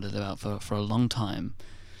I have wondered about for a long time.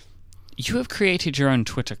 You have created your own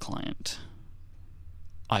Twitter client.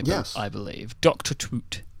 Yes. I believe Dr.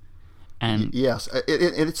 Tweet. And yes,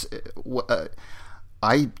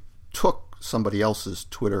 I took somebody else's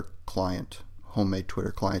Twitter client, homemade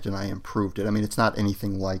Twitter client, and I improved it. I mean, it's not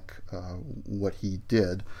anything like what he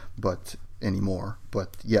did, but anymore.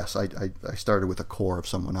 But yes, I started with a core of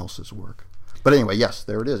someone else's work. But anyway, yes,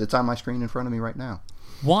 there it is. It's on my screen in front of me right now.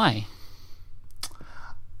 Why?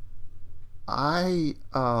 I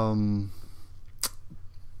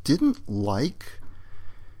didn't like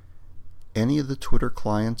any of the Twitter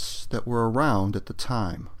clients that were around at the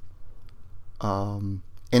time. And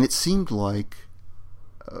it seemed like,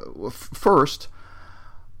 first,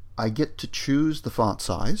 I get to choose the font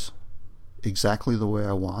size exactly the way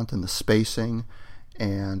I want and the spacing,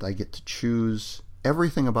 and I get to choose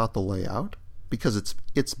everything about the layout, because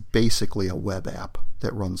it's basically a web app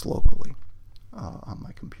that runs locally on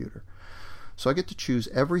my computer. So I get to choose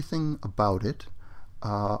everything about it.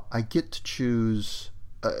 I get to choose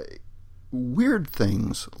weird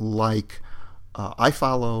things like I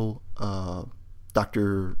follow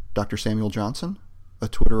Dr. Samuel Johnson, a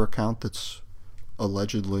Twitter account that's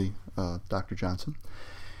allegedly Dr. Johnson.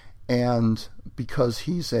 And because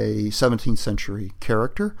he's a 17th century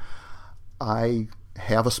character, I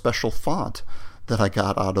have a special font that I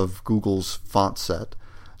got out of Google's font set.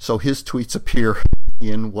 So his tweets appear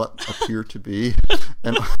in what appear to be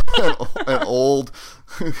an old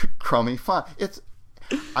crummy font.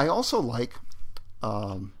 I also like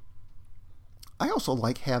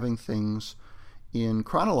having things in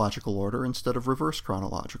chronological order instead of reverse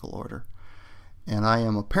chronological order. And I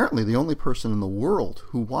am apparently the only person in the world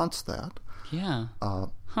who wants that. Yeah.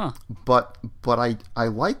 But I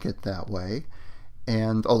like it that way.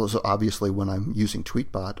 And although obviously when I'm using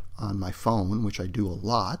Tweetbot on my phone, which I do a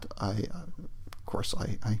lot, I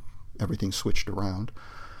everything's switched around.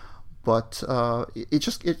 But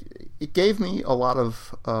it gave me a lot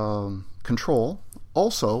of control.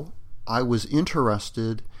 Also, I was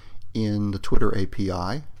interested in the Twitter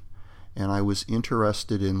API, and I was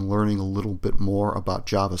interested in learning a little bit more about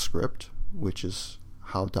JavaScript, which is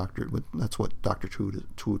how that's what Dr.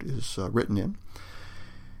 Tweet is written in.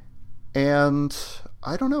 And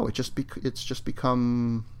I don't know, it's just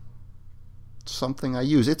become something I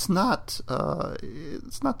use. It's not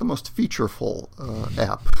the most featureful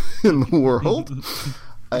app in the world,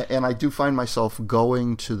 and I do find myself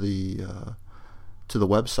going to the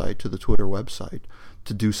website, to the Twitter website,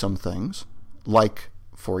 to do some things like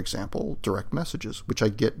for example, direct messages, which I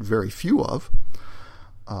get very few of.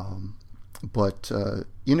 But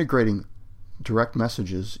integrating direct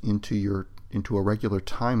messages into a regular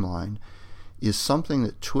timeline is something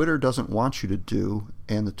that Twitter doesn't want you to do,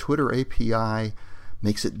 and the Twitter API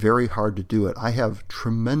makes it very hard to do it. I have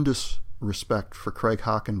tremendous respect for Craig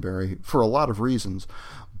Hockenberry for a lot of reasons,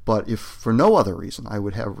 but if for no other reason, I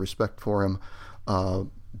would have respect for him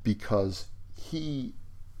because he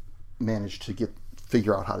managed to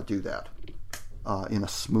figure out how to do that in a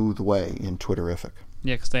smooth way in Twitterific.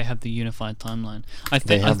 Yeah, because they have the unified timeline.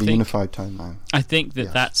 Unified timeline. I think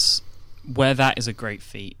that that's where that is a great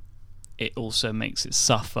feat. It also makes it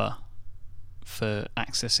suffer for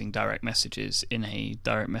accessing direct messages in a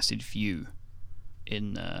direct message view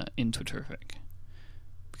in Twitterific,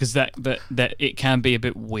 because that it can be a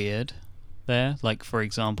bit weird there. Like, for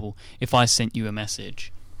example, if I sent you a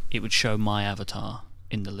message, it would show my avatar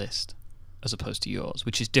in the list as opposed to yours,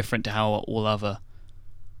 which is different to how all other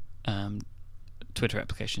Twitter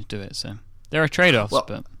applications do it. So there are trade-offs,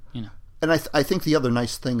 but you know. And I think the other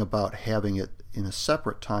nice thing about having it in a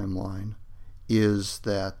separate timeline is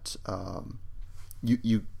that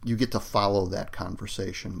you get to follow that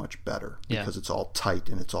conversation much better because it's all tight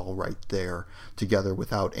and it's all right there together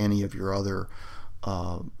without any of your other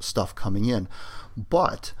stuff coming in.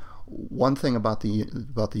 But one thing about the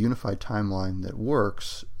unified timeline that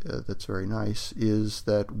works, that's very nice, is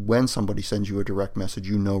that when somebody sends you a direct message,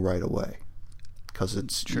 you know right away because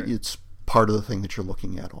it's part of the thing that you're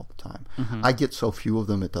looking at all the time. Mm-hmm. I get so few of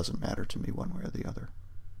them, it doesn't matter to me one way or the other.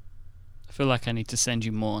 I feel like I need to send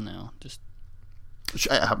you more now. Just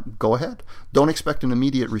go ahead. Don't expect an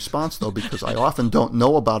immediate response, though, because I often don't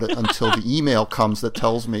know about it until the email comes that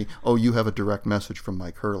tells me, oh, you have a direct message from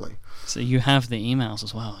Mike Hurley. So you have the emails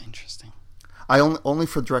as well. Interesting. I only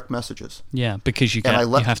for direct messages. Yeah, because you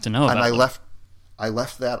have to know about it. And I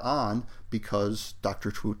left that on because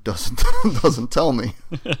Dr. Twoot doesn't tell me.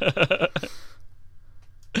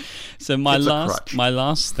 So my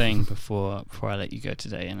last thing before I let you go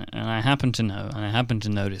today, and I happen to know, and I happen to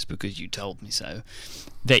notice because you told me so,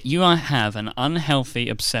 that you have an unhealthy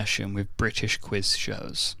obsession with British quiz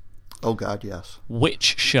shows. Oh God, yes.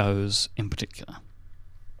 Which shows in particular?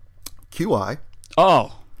 QI.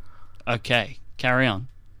 Oh, okay. Carry on.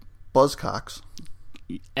 Buzzcocks.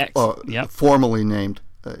 Yep. Formerly named,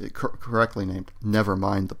 correctly named, Never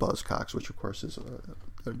Mind the Buzzcocks, which of course is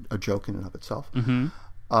a joke in and of itself. Mm-hmm.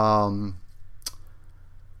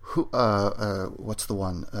 What's the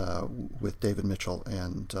one with David Mitchell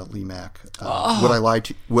and Lee Mack? Would I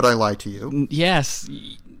lie to you? Yes.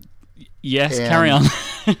 Carry on.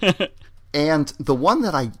 And the one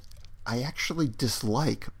that I actually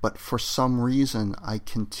dislike, but for some reason I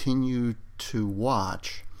continue to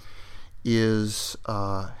watch, is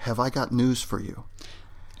Have I Got News for You?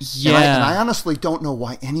 Yeah. And I honestly don't know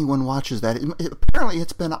why anyone watches that. Apparently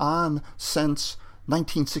it's been on since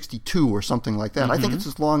 1962 or something like that. Mm-hmm. I think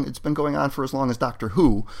it's been going on for as long as Doctor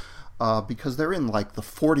Who, because they're in like the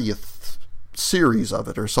 40th series of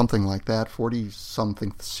it or something like that,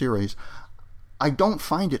 40-something series. I don't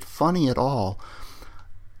find it funny at all,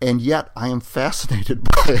 and yet I am fascinated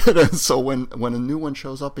by it. And so when a new one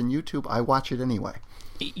shows up in YouTube, I watch it anyway.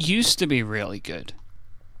 It used to be really good.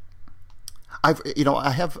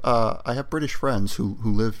 I have British friends who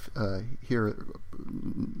live here,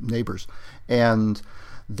 neighbors, and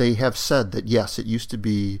they have said that yes, it used to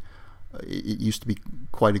be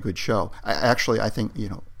quite a good show. I think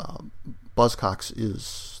Buzzcocks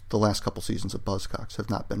is the last couple seasons of Buzzcocks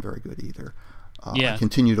have not been very good either. I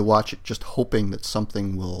continue to watch it, just hoping that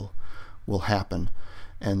something will happen,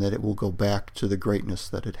 and that it will go back to the greatness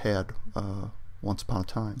that it had once upon a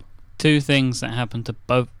time. Two things that happened to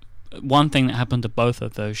both. One thing that happened to both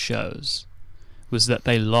of those shows was that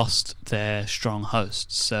they lost their strong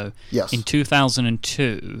hosts. So in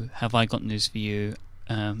 2002, Have I Got News for You?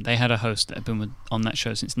 They had a host that had been on that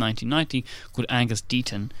show since 1990 called Angus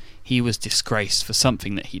Deaton. He was disgraced for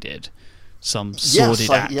something that he did, some sordid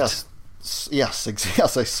act. Yes,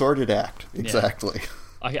 a sordid act, exactly. Yeah.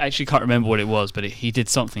 I actually can't remember what it was, but he did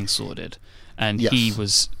something sordid, and he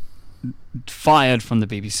was fired from the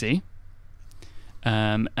BBC.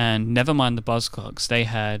 And never mind the Buzzcocks, they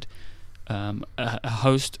had a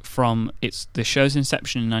host from the show's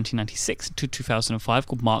inception in 1996 to 2005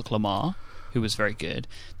 called Mark Lamar, who was very good.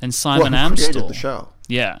 Then Simon Amstell created the show.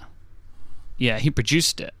 Yeah, he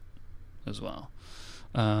produced it as well.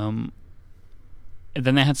 And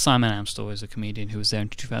then they had Simon Amstell as a comedian who was there in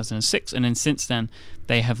 2006, and then since then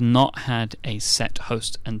they have not had a set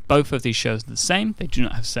host. And both of these shows are the same. They do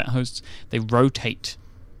not have set hosts. They rotate.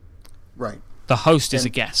 Right. The host is a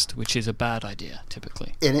guest, which is a bad idea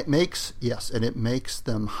typically. And it makes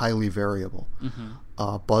them highly variable. Mm-hmm.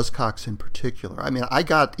 Buzzcocks in particular. I mean, I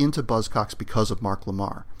got into Buzzcocks because of Mark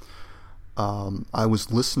Lamar. I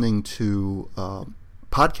was listening to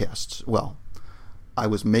podcasts. Well, I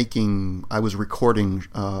was recording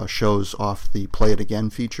shows off the Play It Again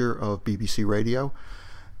feature of BBC Radio,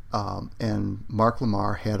 and Mark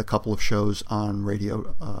Lamar had a couple of shows on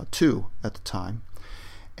Radio 2 at the time,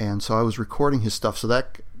 and so I was recording his stuff. So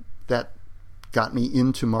that got me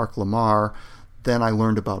into Mark Lamar. Then I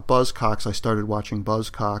learned about Buzzcocks. I started watching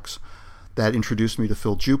Buzzcocks. That introduced me to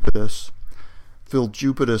Phil Jupitus. Phil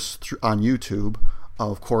Jupitus on YouTube.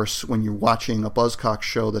 Of course, when you're watching a Buzzcocks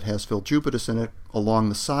show that has Phil Jupitus in it, along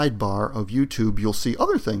the sidebar of YouTube, you'll see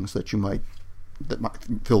other things that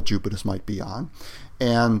Phil Jupitus might be on.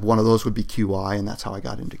 And one of those would be QI, and that's how I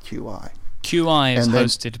got into QI. QI is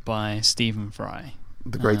hosted by Stephen Fry.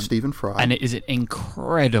 The great Stephen Fry. And it is an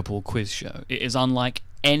incredible quiz show. It is unlike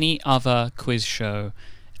any other quiz show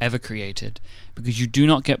ever created, because you do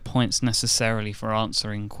not get points necessarily for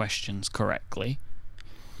answering questions correctly.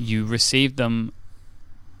 You receive them.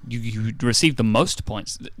 You receive the most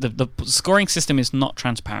points. The scoring system is not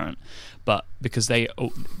transparent, but because the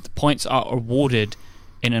points are awarded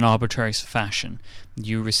in an arbitrary fashion,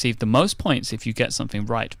 you receive the most points if you get something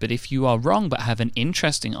right. But if you are wrong but have an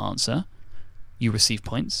interesting answer, you receive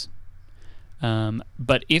points.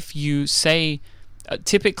 But if you say,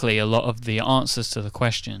 typically a lot of the answers to the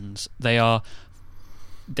questions, they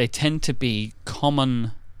tend to be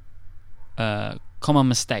common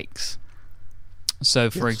mistakes.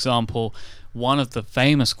 So, for example, one of the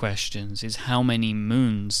famous questions is, how many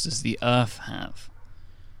moons does the Earth have?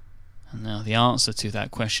 And now the answer to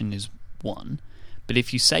that question is 1. But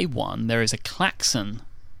if you say 1, there is a klaxon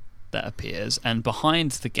that appears, and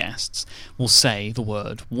behind the guests will say the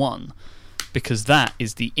word 1, because that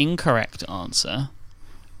is the incorrect answer,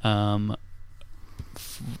 but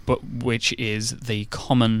which is the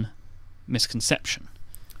common misconception.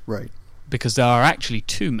 Right. Because there are actually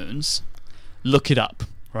 2 moons. Look it up,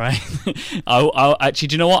 right? I'll actually,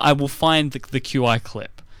 do you know what? I will find the QI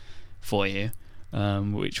clip for you,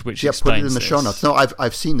 which explains put it in the this. show notes. No,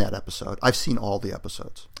 I've seen that episode. I've seen all the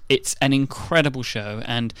episodes. It's an incredible show,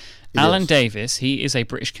 and Alan Davis, he is a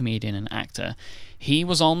British comedian and actor. He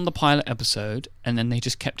was on the pilot episode, and then they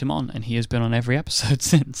just kept him on, and he has been on every episode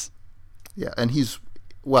since. Yeah, and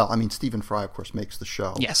Stephen Fry, of course, makes the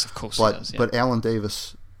show. Yes, of course but, he does. Yeah. But Alan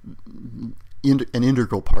Davis, an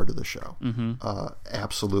integral part of the show,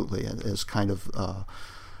 absolutely, as kind of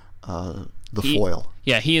the foil.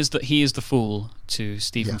 Yeah, he is the fool to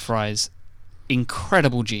Stephen Fry's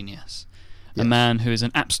incredible genius. Yes. A man who is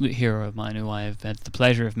an absolute hero of mine, who I have had the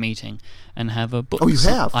pleasure of meeting and have a book. Oh, you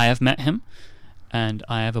have? I have met him, and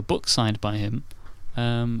I have a book signed by him,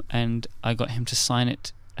 and I got him to sign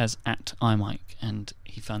it as @iMike, and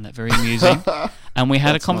he found that very amusing. And we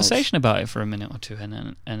had a conversation about it for a minute or two,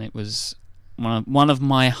 and it was one of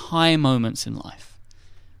my high moments in life,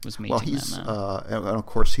 was meeting that man. And of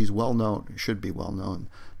course, he's well known, should be well known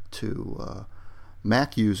to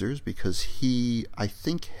Mac users, because he, I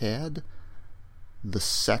think, had the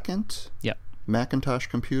second Macintosh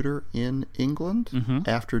computer in England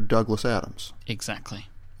after Douglas Adams. Exactly.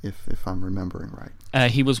 If I'm remembering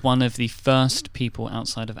right. He was one of the first people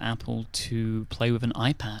outside of Apple to play with an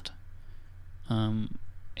iPad.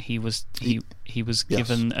 He was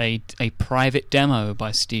given a private demo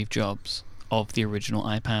by Steve Jobs of the original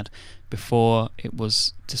iPad before it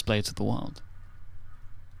was displayed to the world.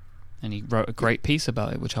 And he wrote a great piece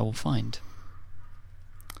about it, which I will find.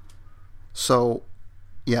 So,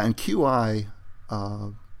 and QI,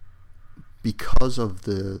 because of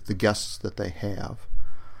the guests that they have,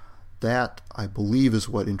 that, I believe, is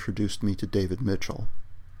what introduced me to David Mitchell,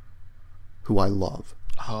 who I love.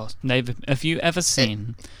 Oh, David, have you ever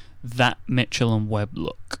seen that Mitchell and Webb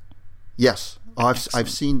look? Yes. I've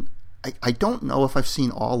seen... I don't know if I've seen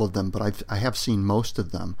all of them, but I have seen most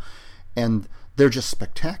of them, and they're just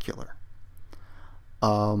spectacular.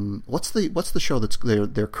 What's the show that's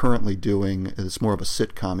they're currently doing? It's more of a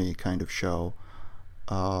sitcom-y kind of show.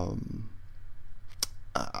 I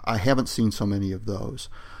haven't seen so many of those,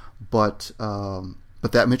 but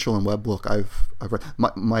that Mitchell and Webb look, I've read.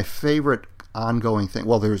 My favorite ongoing thing.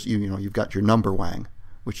 Well, there's you've got your Number Wang,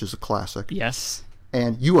 which is a classic. Yes.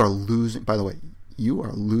 And you are losing. By the way, you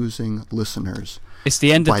are losing listeners. It's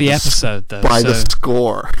the end of the episode, though. By the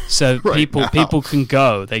score. So people can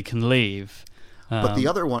go. They can leave. But the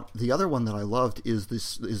other one that I loved is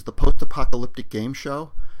the post-apocalyptic game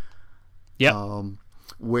show. Yeah.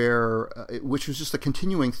 Which was just a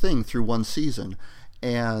continuing thing through one season,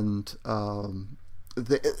 and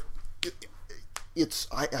it's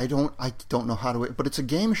I don't know how to, but it's a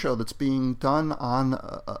game show that's being done on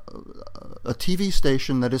a TV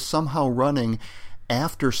station that is somehow running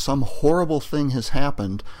after some horrible thing has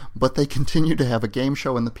happened, but they continue to have a game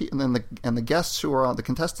show, and the guests who are on, the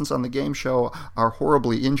contestants on the game show, are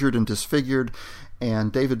horribly injured and disfigured,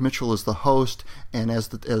 and David Mitchell is the host, and as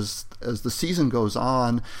the season goes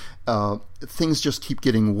on, things just keep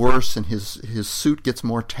getting worse, and his suit gets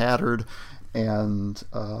more tattered, and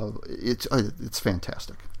it's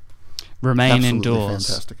fantastic. Remain Absolutely Indoors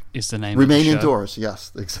fantastic. Is the name Remain of the show. Indoors,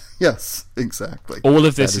 yes, yes, exactly. All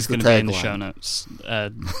of this That is the going to be in the tagline. show notes,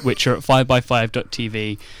 which are at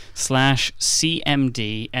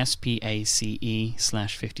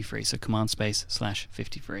 5x5.tv/CMDSPACE/53. So command space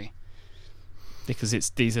 /53.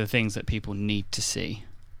 Because these are things that people need to see.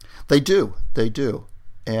 They do.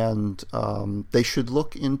 And they should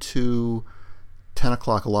look into 10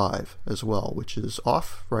 o'clock live as well, which is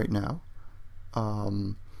off right now.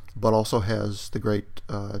 But also has the great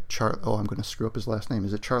I'm going to screw up his last name.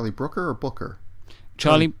 Is it Charlie Brooker or Booker?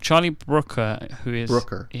 Charlie Brooker, who is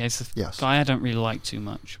Brooker. Yeah, he's a Yes. guy I don't really like too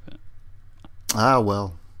much, but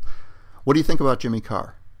Well, what do you think about Jimmy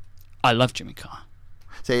Carr? I love Jimmy Carr.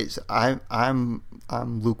 Say, I'm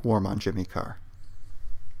lukewarm on Jimmy Carr.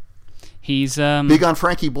 He's Big on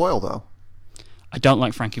Frankie Boyle, though. I don't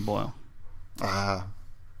like Frankie Boyle.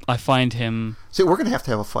 I find him. See, we're going to have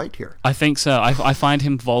a fight here. I think so. I find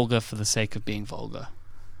him vulgar for the sake of being vulgar.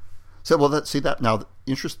 So, well, that's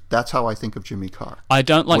how I think of Jimmy Carr. I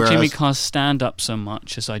don't like Jimmy Whereas- Carr's stand-up so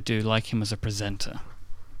much as I do like him as a presenter.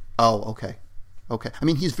 Oh, okay. I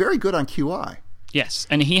mean, he's very good on QI. Yes,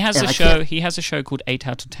 and he has And a I show. can't- He has a show called 8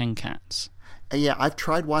 out of 10 Cats. Yeah, I've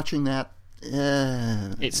tried watching that.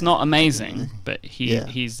 It's not amazing, but Yeah.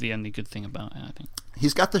 he's the only good thing about it, I think.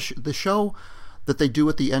 He's got the show that they do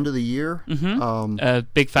at the end of the year. Mm-hmm.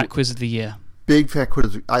 Big Fat Quiz of the Year. Big Fat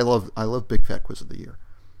Quiz. I love Big Fat Quiz of the Year.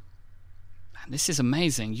 Man, this is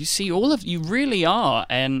amazing. You see, you really are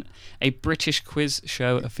a British quiz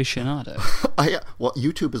show aficionado. Well,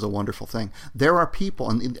 YouTube is a wonderful thing. There are people,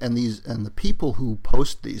 and the people who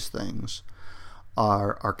post these things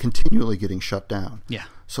are continually getting shut down. Yeah.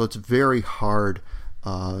 So it's very hard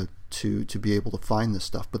to be able to find this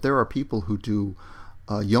stuff. But there are people who do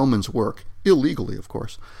yeoman's work, illegally, of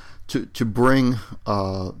course, to bring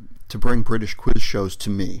British quiz shows to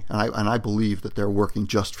me, and I believe that they're working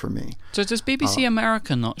just for me. So does BBC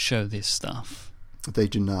America not show this stuff? They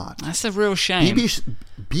do not. That's a real shame.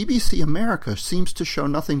 BBC America seems to show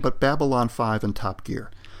nothing but Babylon 5 and Top Gear.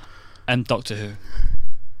 And Doctor Who.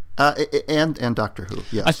 And Doctor Who,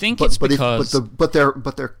 yes. I think it's because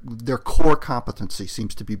their core competency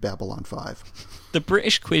seems to be Babylon 5. The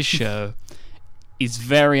British quiz show is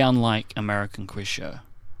very unlike American quiz show.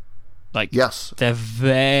 Yes, they're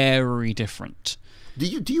very different. Do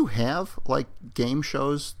you have like game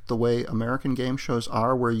shows the way American game shows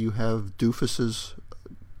are, where you have doofuses,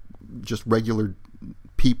 just regular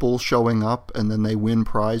people showing up, and then they win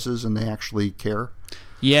prizes and they actually care?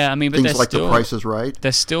 Yeah, I mean, but things like The Price is Right.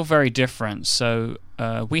 They're still very different. So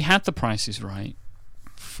we had The Price is Right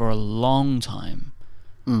for a long time.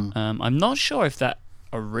 I'm not sure if that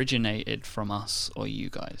originated from us or you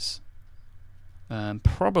guys.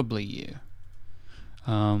 Probably you.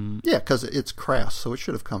 Yeah, because it's crass, so it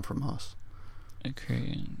should have come from us.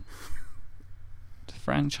 Okay. The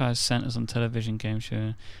franchise centers on television game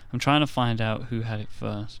show. I'm trying to find out who had it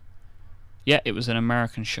first. Yeah, it was an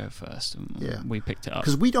American show first. Yeah, we picked it up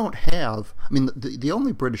because we don't have. I mean, the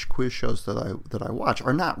only British quiz shows that I watch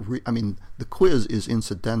are not. I mean, the quiz is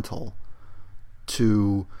incidental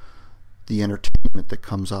to the entertainment that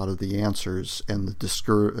comes out of the answers and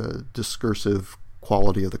the discursive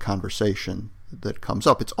quality of the conversation that comes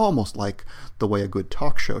up. It's almost like the way a good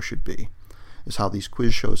talk show should be, is how these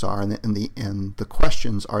quiz shows are, and the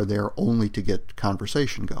questions are there only to get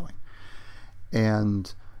conversation going,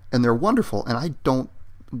 and they're wonderful. And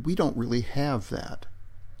we don't really have that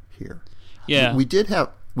here. Yeah, we did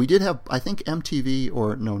have. I think MTV,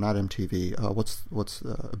 or no, not MTV. What's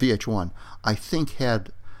VH1? I think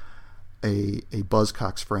had a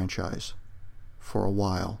Buzzcocks franchise for a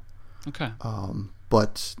while. Okay.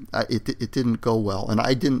 But it didn't go well, and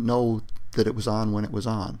I didn't know that it was on when it was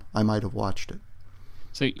on. I might have watched it.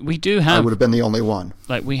 So we do have. I would have been the only one.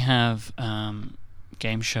 Like we have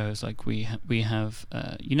game shows. Like we have.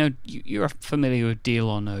 You're familiar with Deal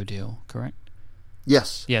or No Deal, correct?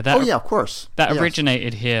 Yes. Yeah. Yeah, of course. That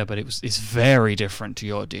originated here, but it's very different to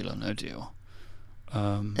your Deal or No Deal.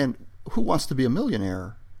 And Who Wants to Be a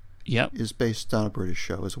Millionaire Yep. is based on a British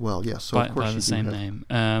show as well. Yes, so of course by the same name.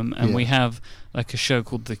 And we have like a show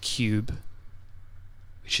called The Cube,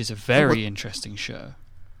 which is a very interesting show.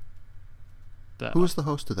 Who is the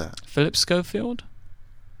host of that? Philip Schofield.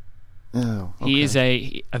 Oh, okay. He is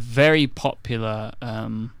a very popular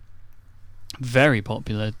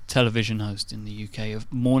television host in the UK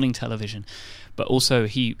of morning television, but also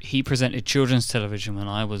he presented children's television when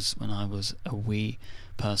I was a wee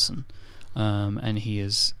person, and he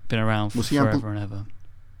has been around for forever and ever.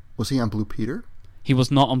 Was he on Blue Peter? He was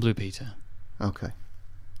not on Blue Peter. Okay.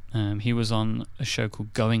 He was on a show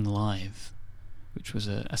called Going Live, which was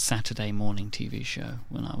a Saturday morning TV show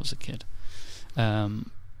when I was a kid.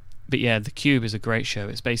 But yeah, The Cube is a great show.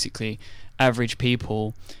 It's basically average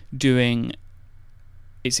people doing.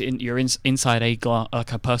 You're inside a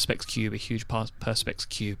like a Perspex cube, a huge Perspex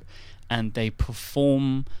cube, and they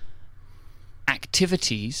perform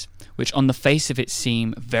activities which, on the face of it,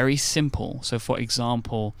 seem very simple. So, for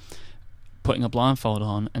example, putting a blindfold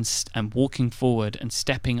on and walking forward and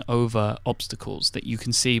stepping over obstacles that you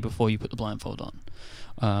can see before you put the blindfold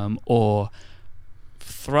on, or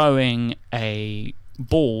throwing a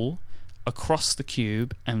ball across the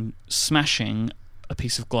cube and smashing a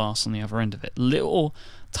piece of glass on the other end of it.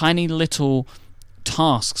 Tiny little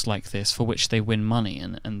tasks like this for which they win money,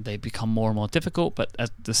 and they become more and more difficult, but as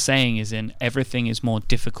the saying is everything is more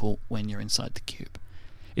difficult when you're inside the cube.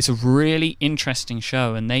 It's a really interesting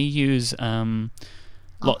show, and they use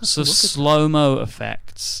lots of slow-mo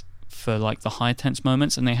effects for like the high tense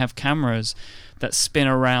moments, and they have cameras that spin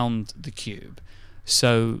around the cube.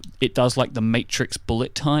 So it does like the Matrix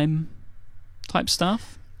bullet time type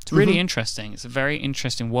stuff. It's really interesting. It's a very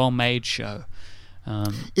interesting, well-made show.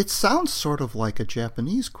 It sounds sort of like a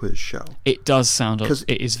Japanese quiz show. It does sound. It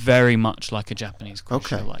is very much like a Japanese quiz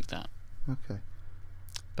show like that. Okay.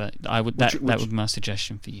 But I would that would be my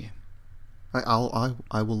suggestion for you.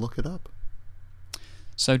 I will look it up.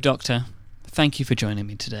 So, Doctor, thank you for joining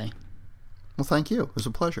me today. Well, thank you. It was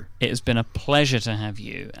a pleasure. It has been a pleasure to have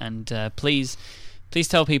you, and please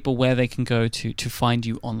tell people where they can go to find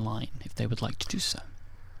you online if they would like to do so.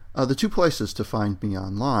 The two places to find me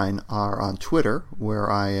online are on Twitter,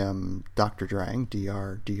 where I am Dr. Drang,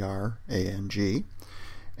 DRDRANG,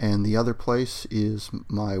 and the other place is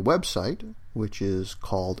my website, which is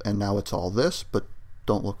called And Now It's All This, but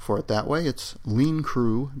don't look for it that way. It's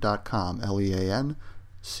leancrew.com, LEANCREW.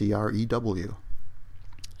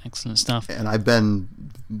 Excellent stuff. And I've been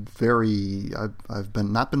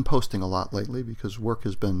not been posting a lot lately because work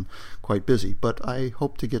has been quite busy, but I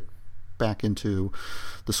hope to get back into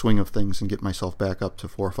the swing of things and get myself back up to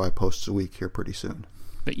 4 or 5 posts a week here pretty soon.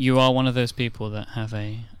 But you are one of those people that have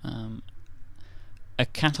a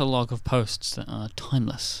catalogue of posts that are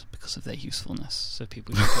timeless because of their usefulness, so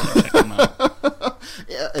people should go and check them out.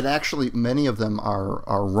 Yeah, and actually many of them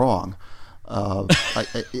are wrong.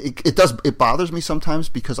 It bothers me sometimes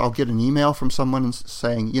because I'll get an email from someone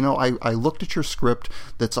saying, I looked at your script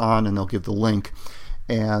that's on, and they'll give the link,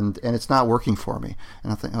 and it's not working for me.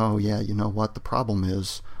 And I think, oh yeah, you know what? The problem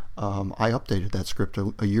is I updated that script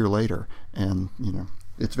a year later, and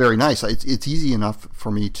it's very nice. It's easy enough for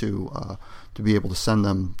me to be able to send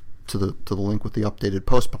them to the link with the updated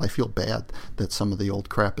post, but I feel bad that some of the old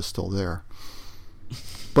crap is still there.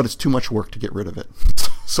 But it's too much work to get rid of it.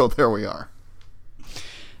 So there we are.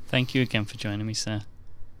 Thank you again for joining me, sir.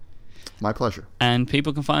 My pleasure. And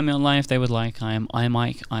people can find me online if they would like. I am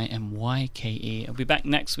iMyke, IMYKE. I'll be back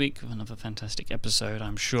next week with another fantastic episode,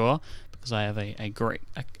 I'm sure, because I have a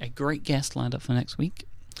great guest lined up for next week,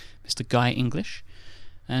 Mr. Guy English.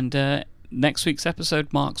 And next week's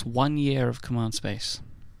episode marks 1 year of Command Space.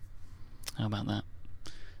 How about that?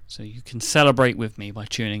 So you can celebrate with me by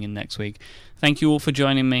tuning in next week. Thank you all for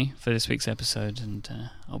joining me for this week's episode, and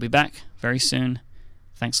I'll be back very soon.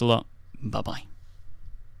 Thanks a lot. Bye-bye.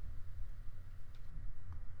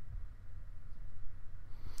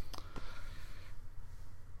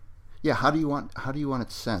 Yeah, how do you want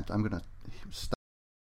it sent? I'm going to